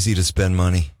too easy to spend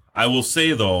money. I will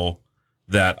say though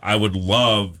that I would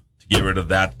love to get rid of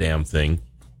that damn thing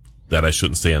that I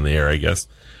shouldn't say on the air, I guess.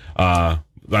 I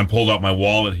pulled out my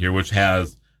wallet here, which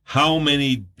has how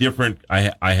many different,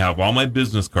 I have all my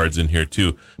business cards in here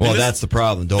too. Well, that's the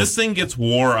problem. This thing gets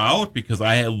wore out because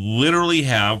I literally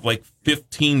have like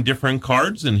 15 different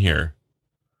cards in here.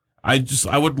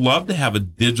 I would love to have a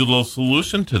digital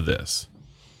solution to this.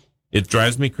 It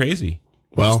drives me crazy.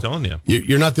 Well, I'm just telling you.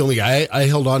 You're not the only guy. I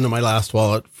held on to my last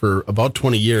wallet for about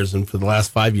 20 years, and for the last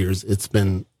 5 years, it's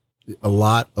been a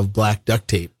lot of black duct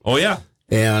tape. Oh, yeah.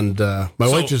 And my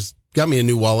wife just got me a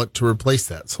new wallet to replace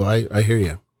that, so I hear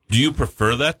you. Do you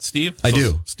prefer that, Steve? I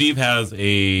do. Steve has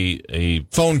a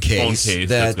phone case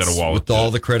that's got a wallet with all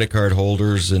the credit card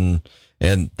holders, and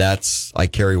that's, I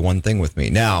carry one thing with me.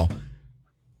 Now,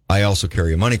 I also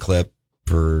carry a money clip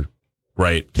for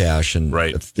cash and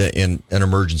in an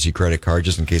emergency credit card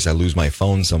just in case I lose my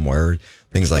phone somewhere,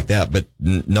 things like that. But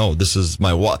no, this is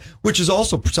my wallet, which is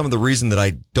also some of the reason that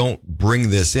I don't bring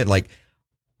this in. Like,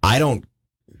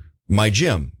 my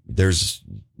gym,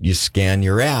 you scan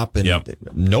your app and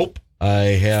nope, I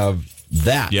have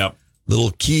that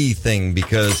little key thing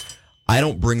because I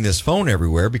don't bring this phone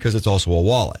everywhere because it's also a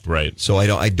wallet. Right. So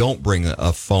I don't bring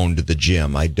a phone to the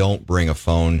gym. I don't bring a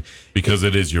phone because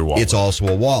it is your wallet. It's also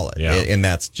a wallet. Yeah. And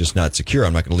that's just not secure.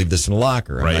 I'm not going to leave this in a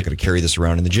locker. I'm not going to carry this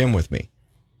around in the gym with me.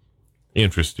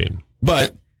 Interesting.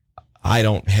 But I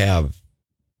don't have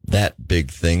that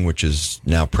big thing, which is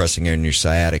now pressing in your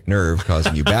sciatic nerve,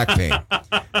 causing you back pain,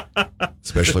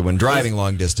 especially when driving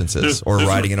long distances or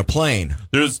riding in a plane.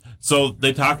 So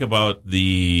they talk about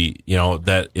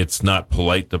that it's not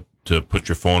polite to put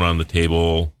your phone on the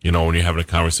table, when you're having a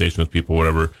conversation with people,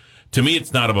 whatever. To me,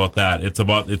 it's not about that.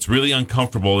 It's really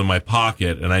uncomfortable in my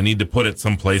pocket and I need to put it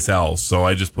someplace else. So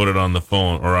I just put it on the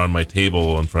phone or on my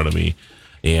table in front of me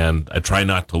and I try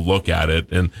not to look at it.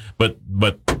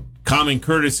 But common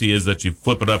courtesy is that you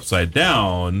flip it upside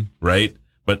down, right?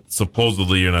 But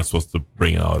supposedly you're not supposed to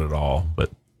bring it out at all.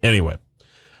 But anyway.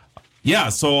 Yeah,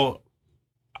 so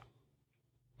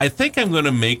I think I'm going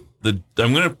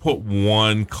to put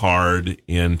one card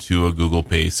into a Google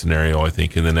Pay scenario, I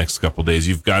think, in the next couple of days.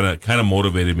 You've got to kind of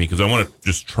motivated me because I want to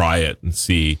just try it and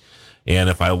see. And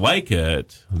if I like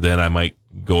it, then I might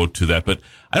go to that. But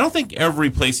I don't think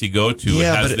every place you go to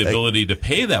has the ability to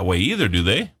pay that way either, do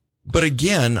they? But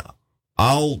again,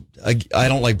 I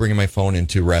don't like bringing my phone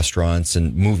into restaurants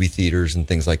and movie theaters and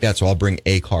things like that. So I'll bring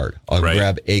a card. I'll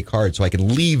grab a card so I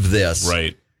can leave this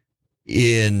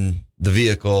in the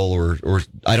vehicle or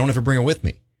I don't ever bring it with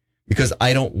me because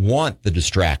I don't want the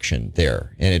distraction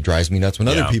there. And it drives me nuts when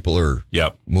other people are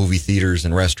movie theaters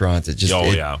and restaurants. It just,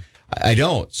 I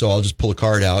don't. So I'll just pull a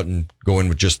card out and go in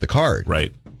with just the card.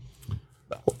 Right.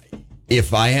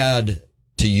 If I had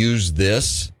to use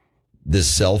this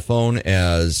cell phone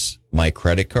as my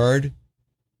credit card,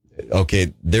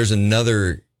 okay, there's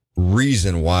another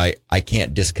reason why I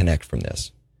can't disconnect from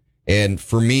this. And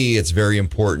for me, it's very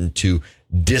important to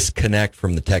disconnect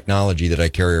from the technology that I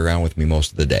carry around with me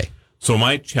most of the day. So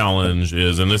my challenge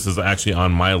is, and this is actually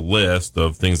on my list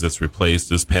of things that's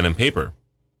replaced, is pen and paper.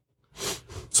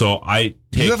 So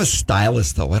You have a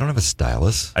stylus, though. I don't have a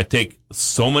stylus. I take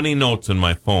so many notes in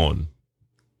my phone.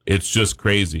 It's just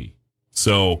crazy.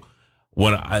 So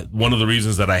one of the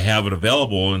reasons that I have it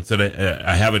available, instead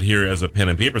I have it here as a pen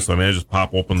and paper, so I just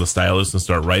pop open the stylus and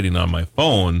start writing on my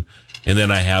phone, and then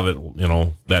I have it,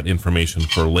 that information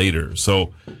for later.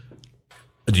 So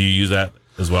do you use that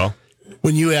as well?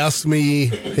 When you asked me,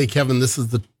 hey, Kevin, this is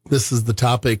the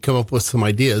topic, come up with some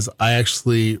ideas, I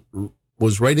actually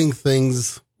was writing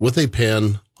things with a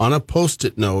pen on a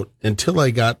Post-it note until I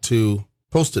got to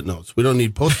Post-it notes. We don't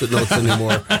need Post-it notes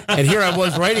anymore. And here I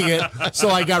was writing it, so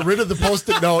I got rid of the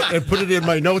Post-it note and put it in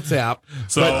my notes app.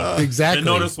 So exactly. And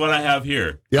notice what I have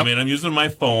here. Yep. I mean, I'm using my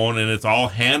phone, and it's all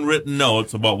handwritten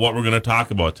notes about what we're going to talk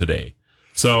about today.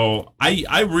 So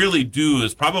I really do.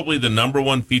 It's probably the number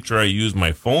one feature I use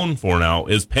my phone for now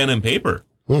is pen and paper.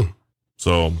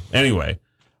 So anyway,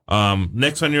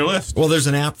 next on your list. Well, there's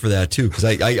an app for that too, because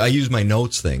I use my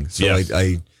notes thing. So Yes.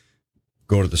 I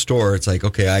go to the store. It's like,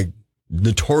 okay, I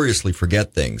notoriously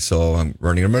forget things. So I'm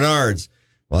running to Menards.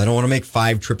 Well, I don't want to make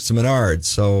 5 trips to Menards.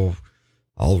 So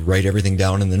I'll write everything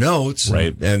down in the notes.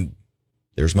 Right. And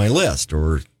there's my list,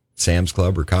 or Sam's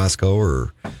Club or Costco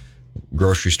or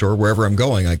grocery store, wherever I'm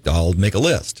going, I'll make a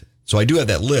list. So I do have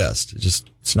that list.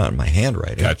 It's not in my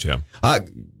handwriting. Gotcha.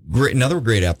 Another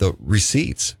great app, though,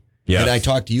 Receipts. Yes. And I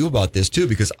talked to you about this too,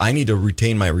 because I need to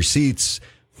retain my receipts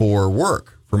for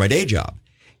work, for my day job.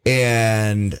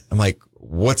 And I'm like,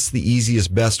 what's the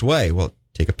easiest, best way? Well,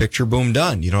 take a picture, boom,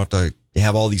 done. You don't have to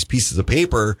have all these pieces of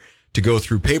paper to go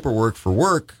through paperwork for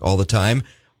work all the time.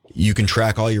 You can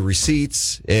track all your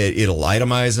receipts. It'll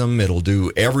itemize them. It'll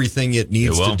do everything it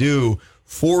needs to do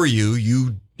for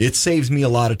you. It saves me a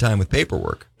lot of time with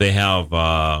paperwork. They have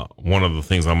one of the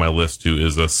things on my list too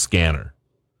is a scanner.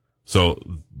 So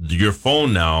your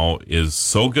phone now is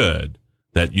so good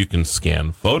that you can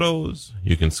scan photos,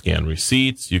 you can scan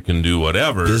receipts, you can do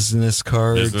whatever. Business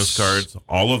cards,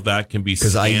 all of that can be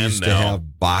scanned. Because I used to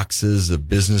have boxes of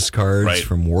business cards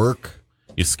from work.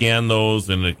 You scan those,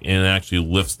 and it actually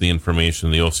lifts the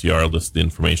information. The OCR lifts the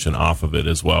information off of it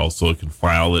as well, so it can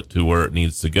file it to where it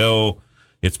needs to go.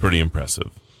 It's pretty impressive.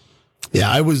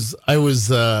 Yeah, I was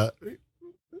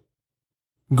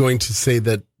going to say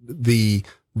that the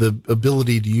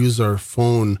ability to use our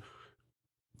phone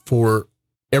for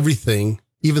everything,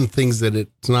 even things that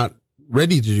it's not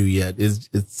ready to do yet,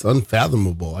 it's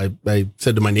unfathomable. I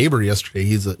said to my neighbor yesterday,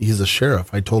 he's a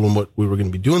sheriff. I told him what we were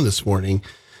going to be doing this morning,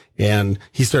 and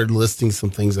he started listing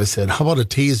some things. I said, how about a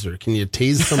taser? Can you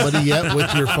tase somebody yet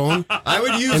with your phone? I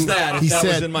would use that if that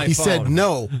was in my phone. He said,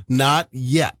 no, not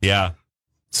yet. Yeah.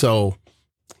 So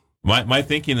my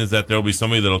thinking is that there'll be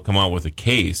somebody that'll come out with a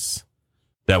case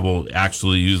that will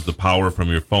actually use the power from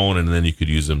your phone, and then you could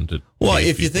use them to. Well,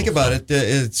 if you think about it,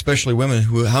 especially women,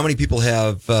 how many people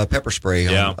have pepper spray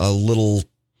on a little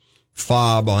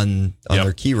fob on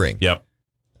their key ring? Yep.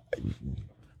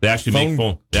 They actually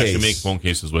make phone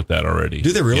cases with that already.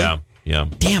 Do they really? Yeah.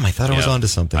 Damn, I thought I was onto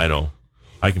something. I know.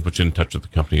 I can put you in touch with the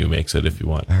company who makes it if you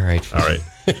want. All right.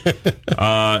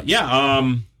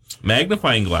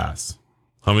 Magnifying glass.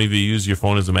 How many of you use your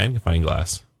phone as a magnifying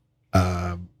glass?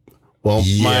 Well,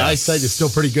 my eyesight is still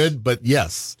pretty good, but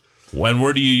yes.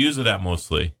 Where do you use it at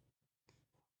mostly?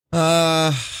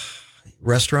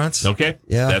 Restaurants. Okay.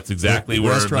 Yeah. That's exactly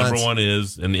where number one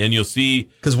is. And you'll see.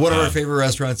 Because one of our favorite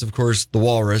restaurants, of course, the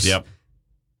Walrus. Yep.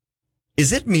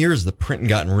 Is it me or has the print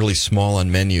gotten really small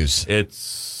on menus?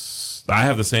 I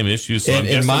have the same issue, so I'm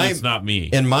guessing it's not me.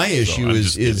 And my issue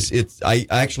is I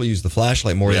actually use the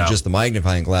flashlight more than just the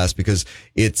magnifying glass, because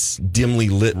it's dimly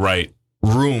lit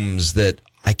rooms that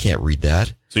I can't read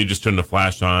that. So you just turn the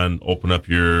flash on, open up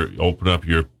your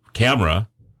camera.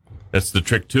 That's the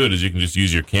trick to it, is you can just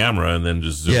use your camera and then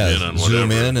just zoom in on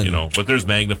whatever. But there's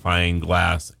magnifying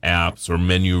glass apps or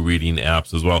menu reading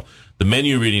apps as well. The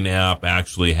menu reading app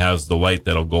actually has the light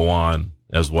that'll go on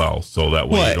as well, so that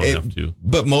way you don't have to.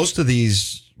 But most of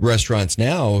these restaurants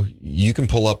now, you can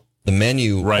pull up the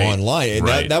menu online.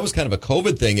 And that was kind of a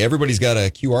COVID thing. Everybody's got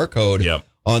a QR code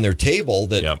on their table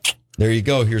that there you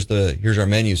go. Here's our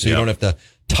menu. So you don't have to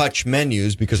touch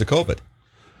menus because of COVID.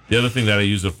 The other thing that I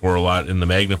use it for a lot in the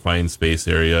magnifying space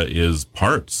area is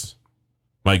parts.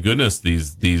 My goodness,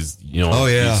 these these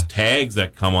tags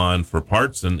that come on for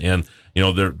parts, and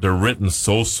they're written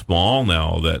so small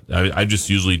now that I just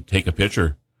usually take a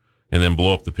picture and then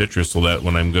blow up the picture, so that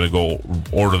when I'm going to go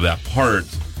order that part,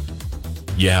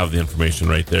 you have the information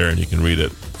right there and you can read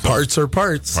it. Parts are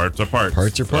parts. Parts are parts.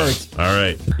 Parts are parts. All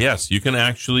right. Yes, you can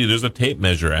actually, there's a tape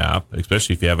measure app,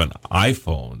 especially if you have an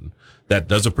iPhone, that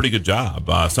does a pretty good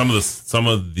job. Some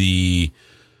of the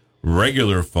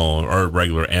regular phone or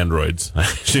regular Androids, I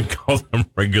should call them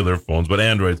regular phones, but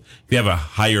Androids, if you have a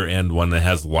higher end one that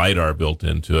has LiDAR built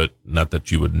into it, not that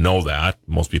you would know that,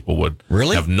 most people would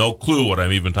Really? have no clue what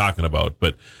I'm even talking about,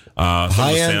 but some of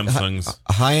Samsung's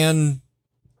high-end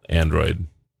Android.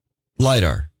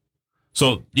 LiDAR.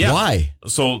 So yeah. Why?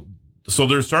 So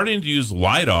they're starting to use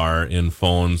LiDAR in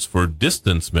phones for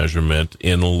distance measurement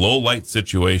in low light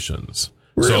situations.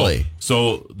 Really?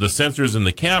 So the sensors in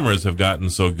the cameras have gotten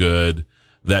so good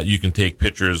that you can take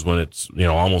pictures when it's,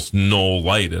 almost no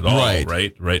light at all,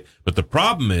 right? But the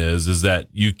problem is that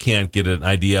you can't get an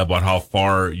idea about how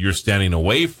far you're standing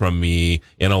away from me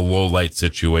in a low light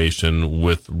situation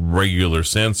with regular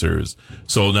sensors.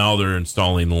 So now they're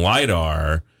installing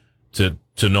LiDAR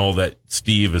to know that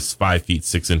Steve is 5 feet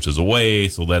 6 inches away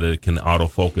so that it can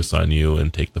autofocus on you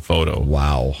and take the photo.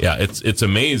 Wow. Yeah, it's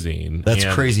amazing. That's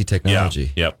crazy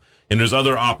technology. Yep. And there's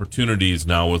other opportunities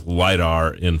now with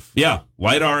LiDAR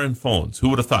LiDAR in phones. Who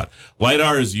would have thought?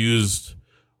 LiDAR is used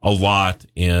a lot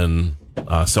in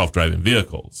self-driving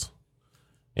vehicles.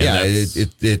 And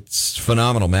it's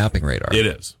phenomenal mapping radar. It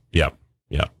is. Yep.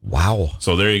 Wow.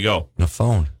 So there you go. In a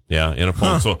phone. Yeah, in a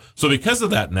phone. Huh. So because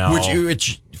of that now,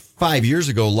 which 5 years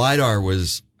ago, LiDAR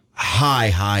was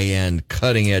high end,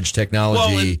 cutting edge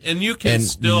technology. Well, and you can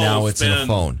still now it's in a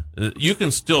phone. You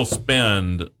can still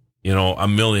spend,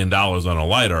 $1 million on a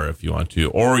LiDAR if you want to,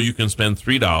 or you can spend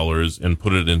 $3 and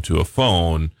put it into a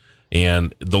phone,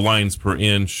 and the lines per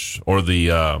inch or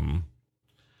the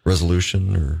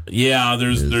resolution or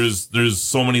there's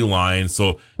so many lines.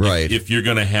 So if you're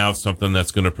going to have something that's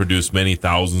going to produce many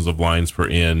thousands of lines per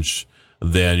inch,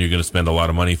 then you're going to spend a lot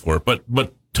of money for it.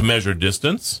 But to measure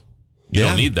distance, you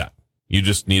don't need that. You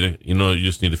just need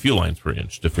a few lines per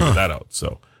inch to figure that out.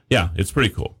 So yeah, it's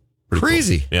pretty cool.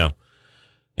 Crazy. Cool. Yeah.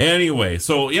 Anyway,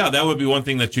 so yeah, that would be one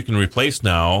thing that you can replace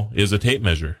now is a tape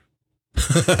measure.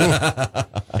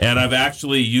 And I've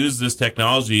actually used this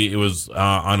technology. It was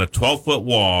on a 12-foot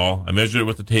wall. I measured it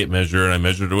with the tape measure, and I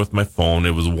measured it with my phone.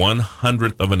 It was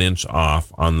 1/100th of an inch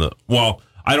off on the well.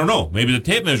 I don't know. Maybe the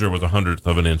tape measure was 100th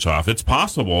of an inch off. It's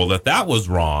possible that was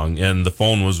wrong and the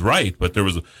phone was right, but there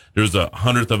was a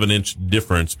 100th of an inch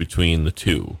difference between the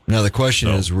two. Now the question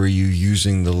is, were you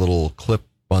using the little clip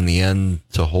on the end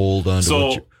to hold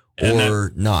onto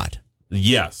or not?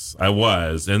 Yes, I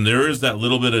was. And there is that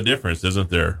little bit of difference, isn't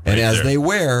there? And as they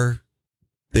wear,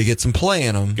 they get some play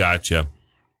in them. Gotcha.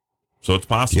 So it's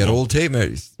possible. You got old tape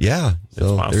measures. Yeah.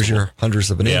 So there's your 100th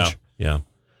of an inch. Yeah.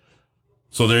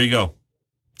 So there you go.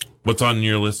 What's on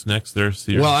your list next there,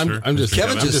 Steve? Well, I'm just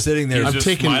Kevin's just sitting there. I'm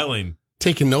smiling.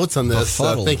 Taking notes on this,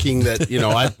 thinking that,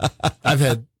 I've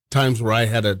had times where I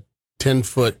had a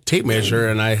 10-foot tape measure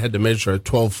and I had to measure a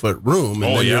 12-foot room.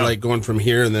 And then you're like going from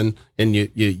here and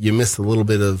you miss a little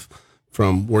bit of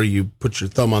from where you put your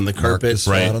thumb on the carpet.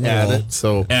 Right. On the wall. It.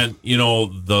 So, and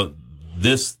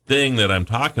this thing that I'm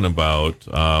talking about,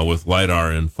 with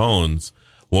LiDAR in phones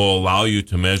will allow you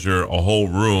to measure a whole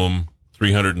room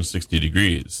 360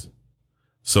 degrees.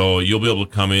 So you'll be able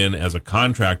to come in as a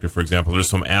contractor, for example. There's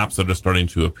some apps that are starting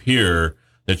to appear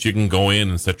that you can go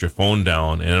in and set your phone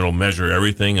down and it'll measure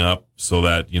everything up so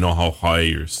that you know how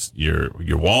high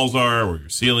your walls are, where your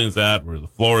ceiling's at, where the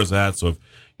floor is at. So if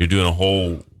you're doing a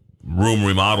whole room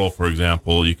remodel, for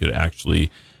example, you could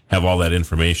actually have all that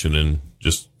information in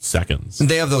just seconds. And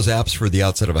they have those apps for the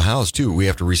outside of a house too. We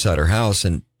have to reside our house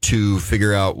and to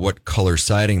figure out what color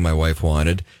siding my wife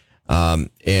wanted.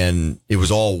 And it was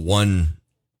all one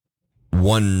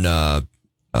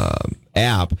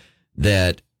app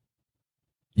that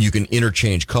you can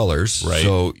interchange colors. Right.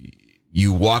 So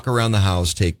you walk around the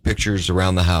house, take pictures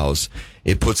around the house.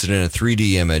 It puts it in a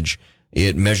 3D image.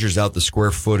 It measures out the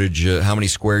square footage, how many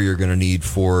square you're going to need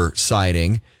for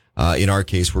siding. In our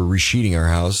case, we're resheeting our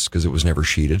house because it was never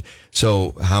sheeted.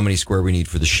 So how many square we need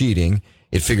for the sheeting.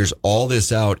 It figures all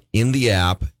this out in the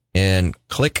app and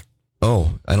click.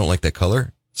 Oh, I don't like that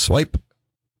color. Swipe.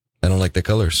 I don't like that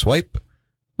color. Swipe.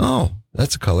 Oh,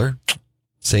 that's a color.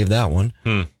 Save that one.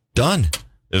 Done.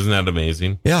 Isn't that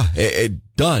amazing? Yeah,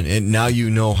 done. And now you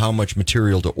know how much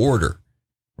material to order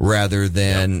rather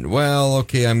than, well,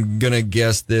 okay, I'm going to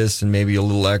guess this and maybe a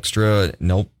little extra.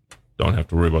 Nope. Don't have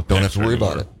to worry about that. Don't have to worry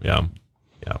about it. Yeah.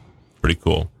 Yeah. Pretty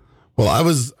cool. Well, I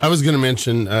was going to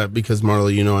mention, because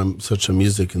Marla, I'm such a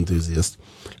music enthusiast,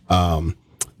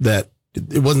 that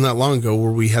it wasn't that long ago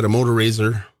where we had a Motor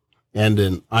Razor and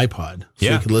an iPod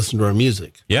so we could listen to our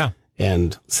music. Yeah.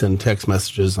 And send text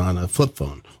messages on a flip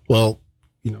phone. Well,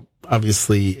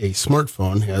 obviously a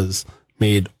smartphone has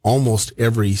made almost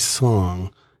every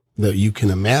song that you can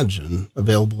imagine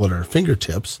available at our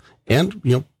fingertips.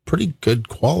 and, pretty good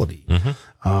quality.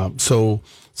 So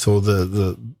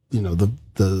the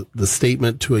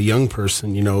statement to a young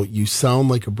person, you sound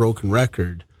like a broken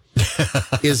record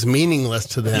is meaningless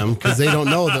to them because they don't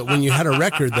know that when you had a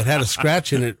record that had a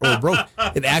scratch in it or broke,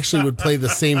 it actually would play the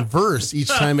same verse each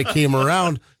time it came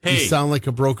around. You sound like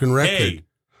a broken record.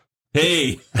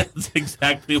 Hey, that's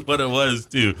exactly what it was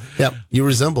too. Yep, you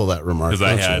resemble that remark.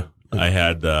 Because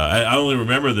I only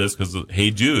remember this because Hey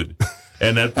Jude,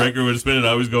 and that record would spin, and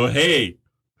I always go hey,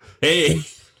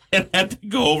 and I had to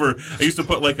go over. I used to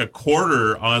put like a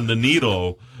quarter on the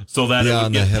needle so that it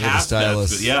would get past the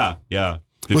stylus. Yeah.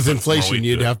 With inflation,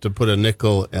 you'd have to put a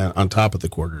nickel on top of the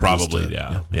quarter. Probably,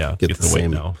 yeah. Get the weight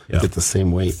same, now. Get the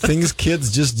same weight. Things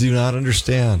kids just do not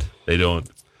understand. They don't.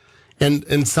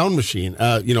 And sound machine.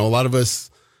 A lot of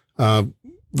us go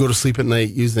to sleep at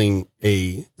night using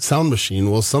a sound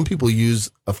machine. Well, some people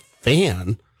use a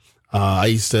fan. I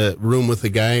used to room with a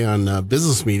guy on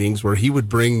business meetings where he would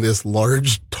bring this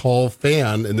large, tall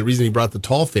fan. And the reason he brought the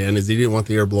tall fan is he didn't want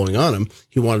the air blowing on him.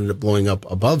 He wanted it blowing up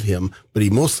above him, but he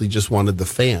mostly just wanted the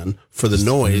fan for the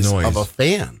noise of a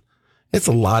fan. It's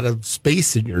a lot of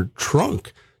space in your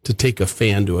trunk to take a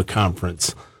fan to a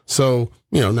conference. So,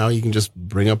 now you can just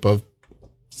bring up a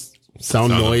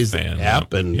sound noise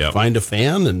app and find a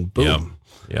fan and boom.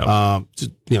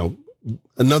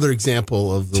 Another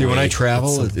example of the See, when I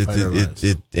travel,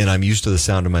 and I'm used to the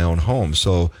sound of my own home,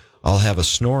 so I'll have a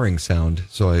snoring sound,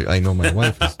 so I know my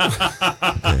wife is.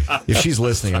 Okay. If she's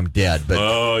listening, I'm dead.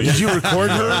 But did you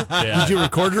record her? Did you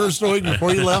record her snoring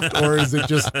before you left, or is it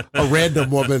just a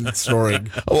random woman snoring?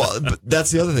 Well, but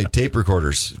that's the other thing. Tape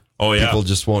recorders. Oh yeah. People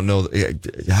just won't know.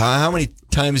 How many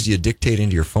times do you dictate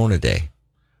into your phone a day?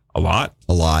 A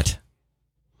lot.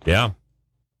 Yeah.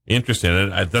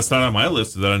 Interesting. That's not on my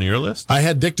list. Is that on your list? I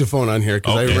had dictaphone on here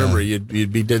because I remember you'd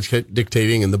be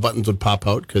dictating and the buttons would pop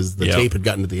out because the tape had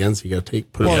gotten to the end, so you got to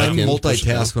put it back in. I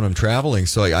multitask when I'm traveling,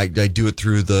 so I do it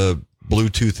through the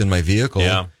Bluetooth in my vehicle.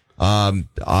 Yeah.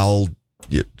 I'll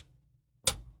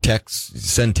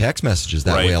send text messages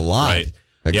that way a lot. Right.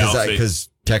 Because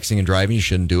texting and driving, you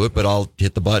shouldn't do it, but I'll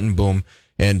hit the button, boom,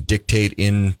 and dictate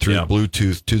in through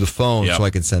Bluetooth to the phone so I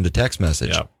can send a text message.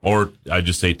 Yeah. Or I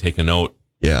just say take a note.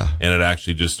 Yeah. And it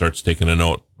actually just starts taking a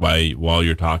note while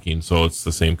you're talking. So it's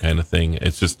the same kind of thing.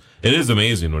 It is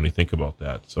amazing when you think about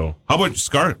that. So how about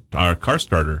your car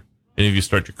starter? Any of you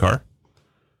start your car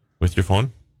with your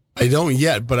phone? I don't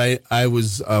yet, but I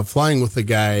was flying with a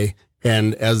guy,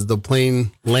 and as the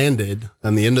plane landed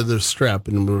on the end of the strip,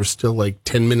 and we were still like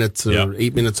 10 minutes or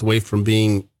 8 minutes away from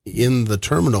being in the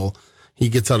terminal, he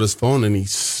gets out his phone and he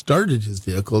started his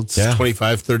vehicle. It's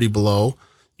 25, 30 below.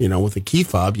 With a key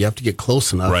fob, you have to get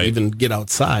close enough, even get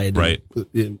outside. Right.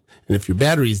 And if your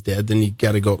battery's dead, then you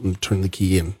got to go up and turn the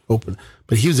key and open.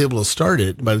 But he was able to start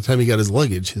it. By the time he got his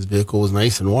luggage, his vehicle was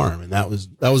nice and warm. And that was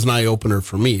an eye opener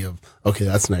for me of, okay,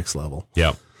 that's next level.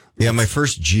 Yeah. Yeah. My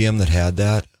first GM that had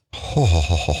that.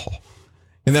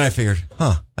 And then I figured,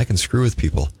 I can screw with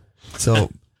people. So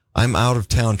I'm out of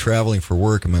town traveling for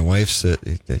work, and my wife said,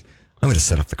 I'm going to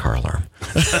set up the car alarm.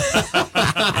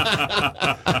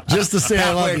 Just to say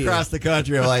I love you. Across the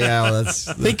country, I'm like,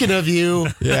 that's thinking of you.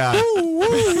 Yeah.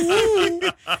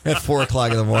 At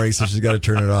 4:00 in the morning, so she's got to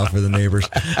turn it off for the neighbors.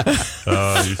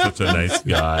 Oh, you're such a nice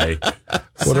guy.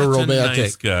 What a romantic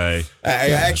nice guy.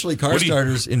 Actually, car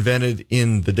starters invented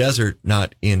in the desert,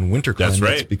 not in winter climates.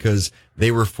 That's right. Because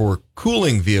they were for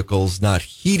cooling vehicles, not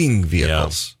heating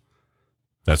vehicles. Yeah.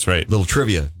 That's right. Little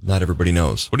trivia, not everybody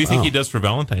knows. What do you think he does for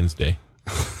Valentine's Day?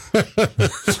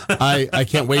 I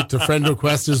can't wait to friend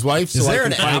request his wife so I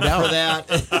can find out. For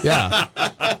that?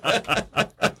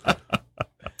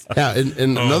 Yeah.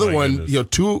 And another one, goodness.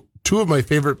 two of my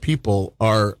favorite people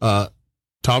are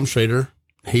Tom Schrader.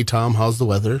 Hey, Tom, how's the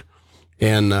weather?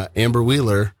 And Amber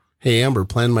Wheeler. Hey, Amber,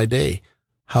 plan my day.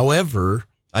 However,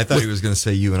 I thought he was going to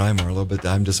say you and I, Marlo, but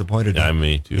I'm disappointed. Yeah,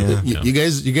 me too. Yeah. You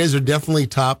guys are definitely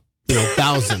top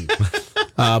 1,000.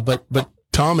 But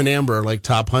Tom and Amber are like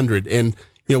top 100. And,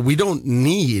 we don't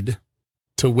need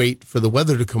to wait for the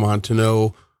weather to come on to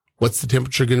know what's the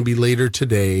temperature going to be later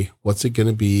today. What's it going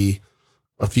to be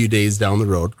a few days down the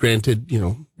road? Granted,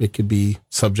 it could be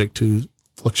subject to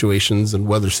fluctuations and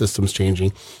weather systems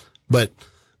changing. But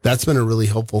that's been a really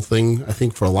helpful thing, I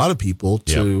think, for a lot of people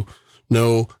to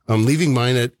know I'm leaving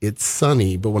mine it's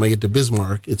sunny, but when I get to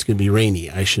Bismarck, it's going to be rainy.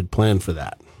 I should plan for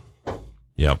that.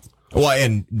 Yep. Well,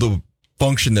 and the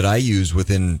function that I use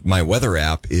within my weather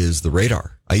app is the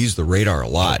radar. I use the radar a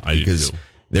lot because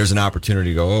there's an opportunity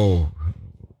to go,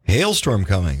 hailstorm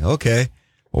coming. Okay.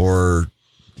 Or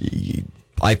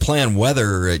I plan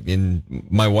weather in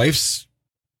my wife's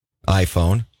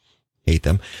iPhone. hate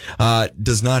them,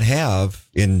 does not have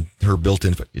in her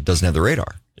built-in, it doesn't have the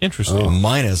radar. Interesting.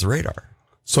 Mine has the radar.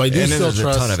 So I do And then still there's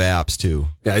trust a ton of apps too.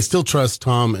 Yeah, I still trust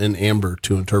Tom and Amber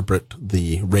to interpret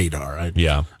the radar.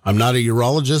 Yeah. I'm not a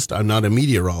urologist. I'm not a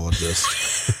meteorologist.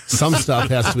 Some stuff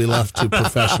has to be left to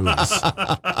professionals.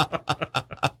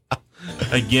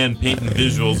 Again, painting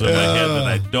visuals in my head that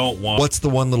I don't want. What's the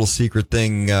one little secret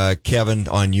thing, Kevin,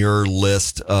 on your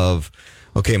list of,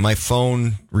 okay, my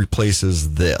phone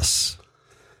replaces this?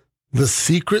 The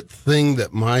secret thing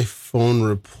that my phone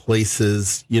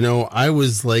replaces, I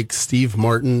was like Steve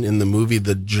Martin in the movie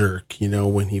The Jerk,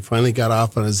 when he finally got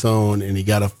off on his own and he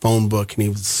got a phone book and he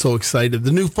was so excited.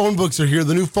 The new phone books are here.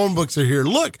 The new phone books are here.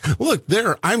 Look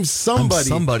there. I'm somebody. I'm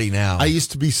somebody now. I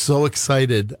used to be so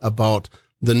excited about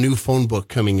the new phone book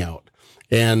coming out.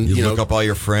 And you look up all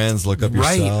your friends, look up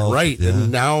yourself. Right. Yeah. And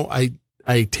now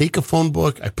I take a phone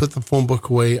book, I put the phone book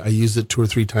away, I use it 2 or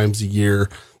 3 times a year.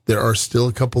 There are still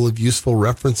a couple of useful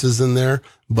references in there,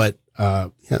 but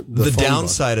the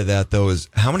downside of that, though, is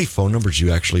how many phone numbers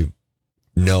you actually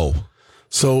know.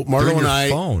 So Marlo and I,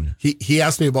 phone. He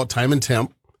asked me about time and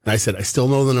temp, and I said I still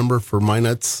know the number for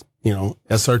MyNuts,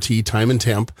 SRT time and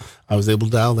temp. I was able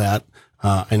to dial that.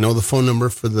 I know the phone number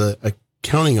for the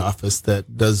accounting office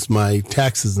that does my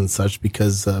taxes and such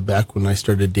because back when I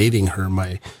started dating her,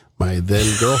 my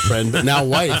then girlfriend, but now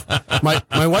wife.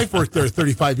 My wife worked there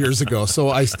 35 years ago, so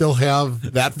I still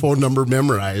have that phone number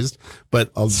memorized.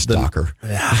 But stalker.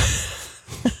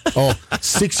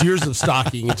 6 years of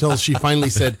stalking until she finally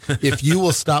said, "If you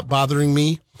will stop bothering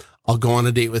me, I'll go on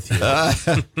a date with you."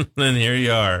 And here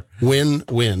you are. Win.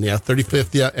 Yeah,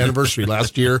 35th anniversary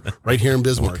last year, right here in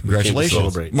Bismarck.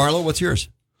 Congratulations, Marlo. What's yours?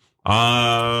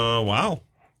 Wow.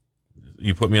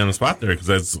 You put me on the spot there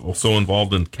because I was so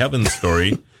involved in Kevin's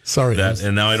story. Sorry.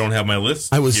 And now I don't have my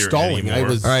list. I was here stalling.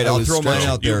 anymore. All right, I'll throw mine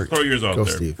out there. Throw yours out Go,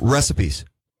 there. Steve. Recipes.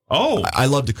 Oh. I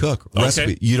love to cook.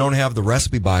 Recipe. You don't have the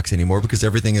recipe box anymore because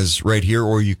everything is right here,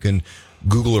 or you can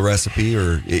Google a recipe,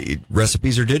 or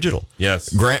recipes are digital.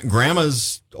 Yes.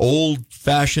 Grandma's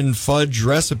old-fashioned fudge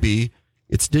recipe,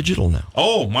 it's digital now.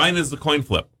 Oh, mine is the coin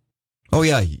flip. Oh,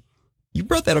 yeah. You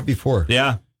brought that up before.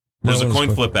 Yeah. There's a Marlo's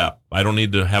coin flip app. I don't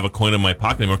need to have a coin in my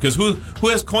pocket anymore. Because who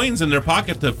has coins in their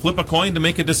pocket to flip a coin to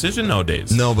make a decision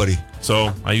nowadays? Nobody.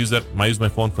 So I use my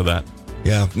phone for that.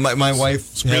 Yeah. My wife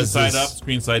Screen has side this, up,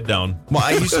 screen side down. Well,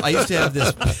 I used to have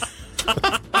this.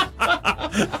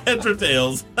 Enter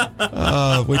tails.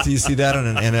 Wait till you see that on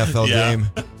an NFL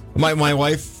game. My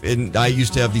wife and I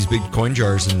used to have these big coin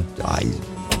jars, and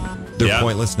they're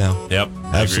pointless now. Yep.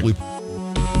 Absolutely.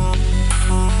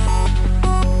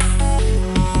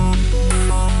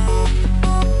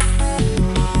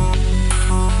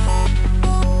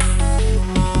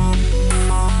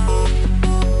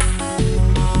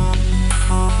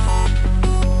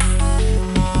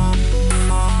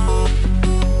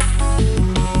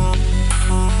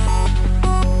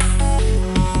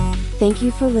 Thank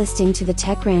you for listening to the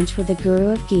Tech Ranch with the Guru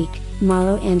of Geek,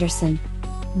 Marlo Anderson.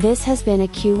 This has been a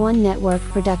Q1 Network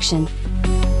production.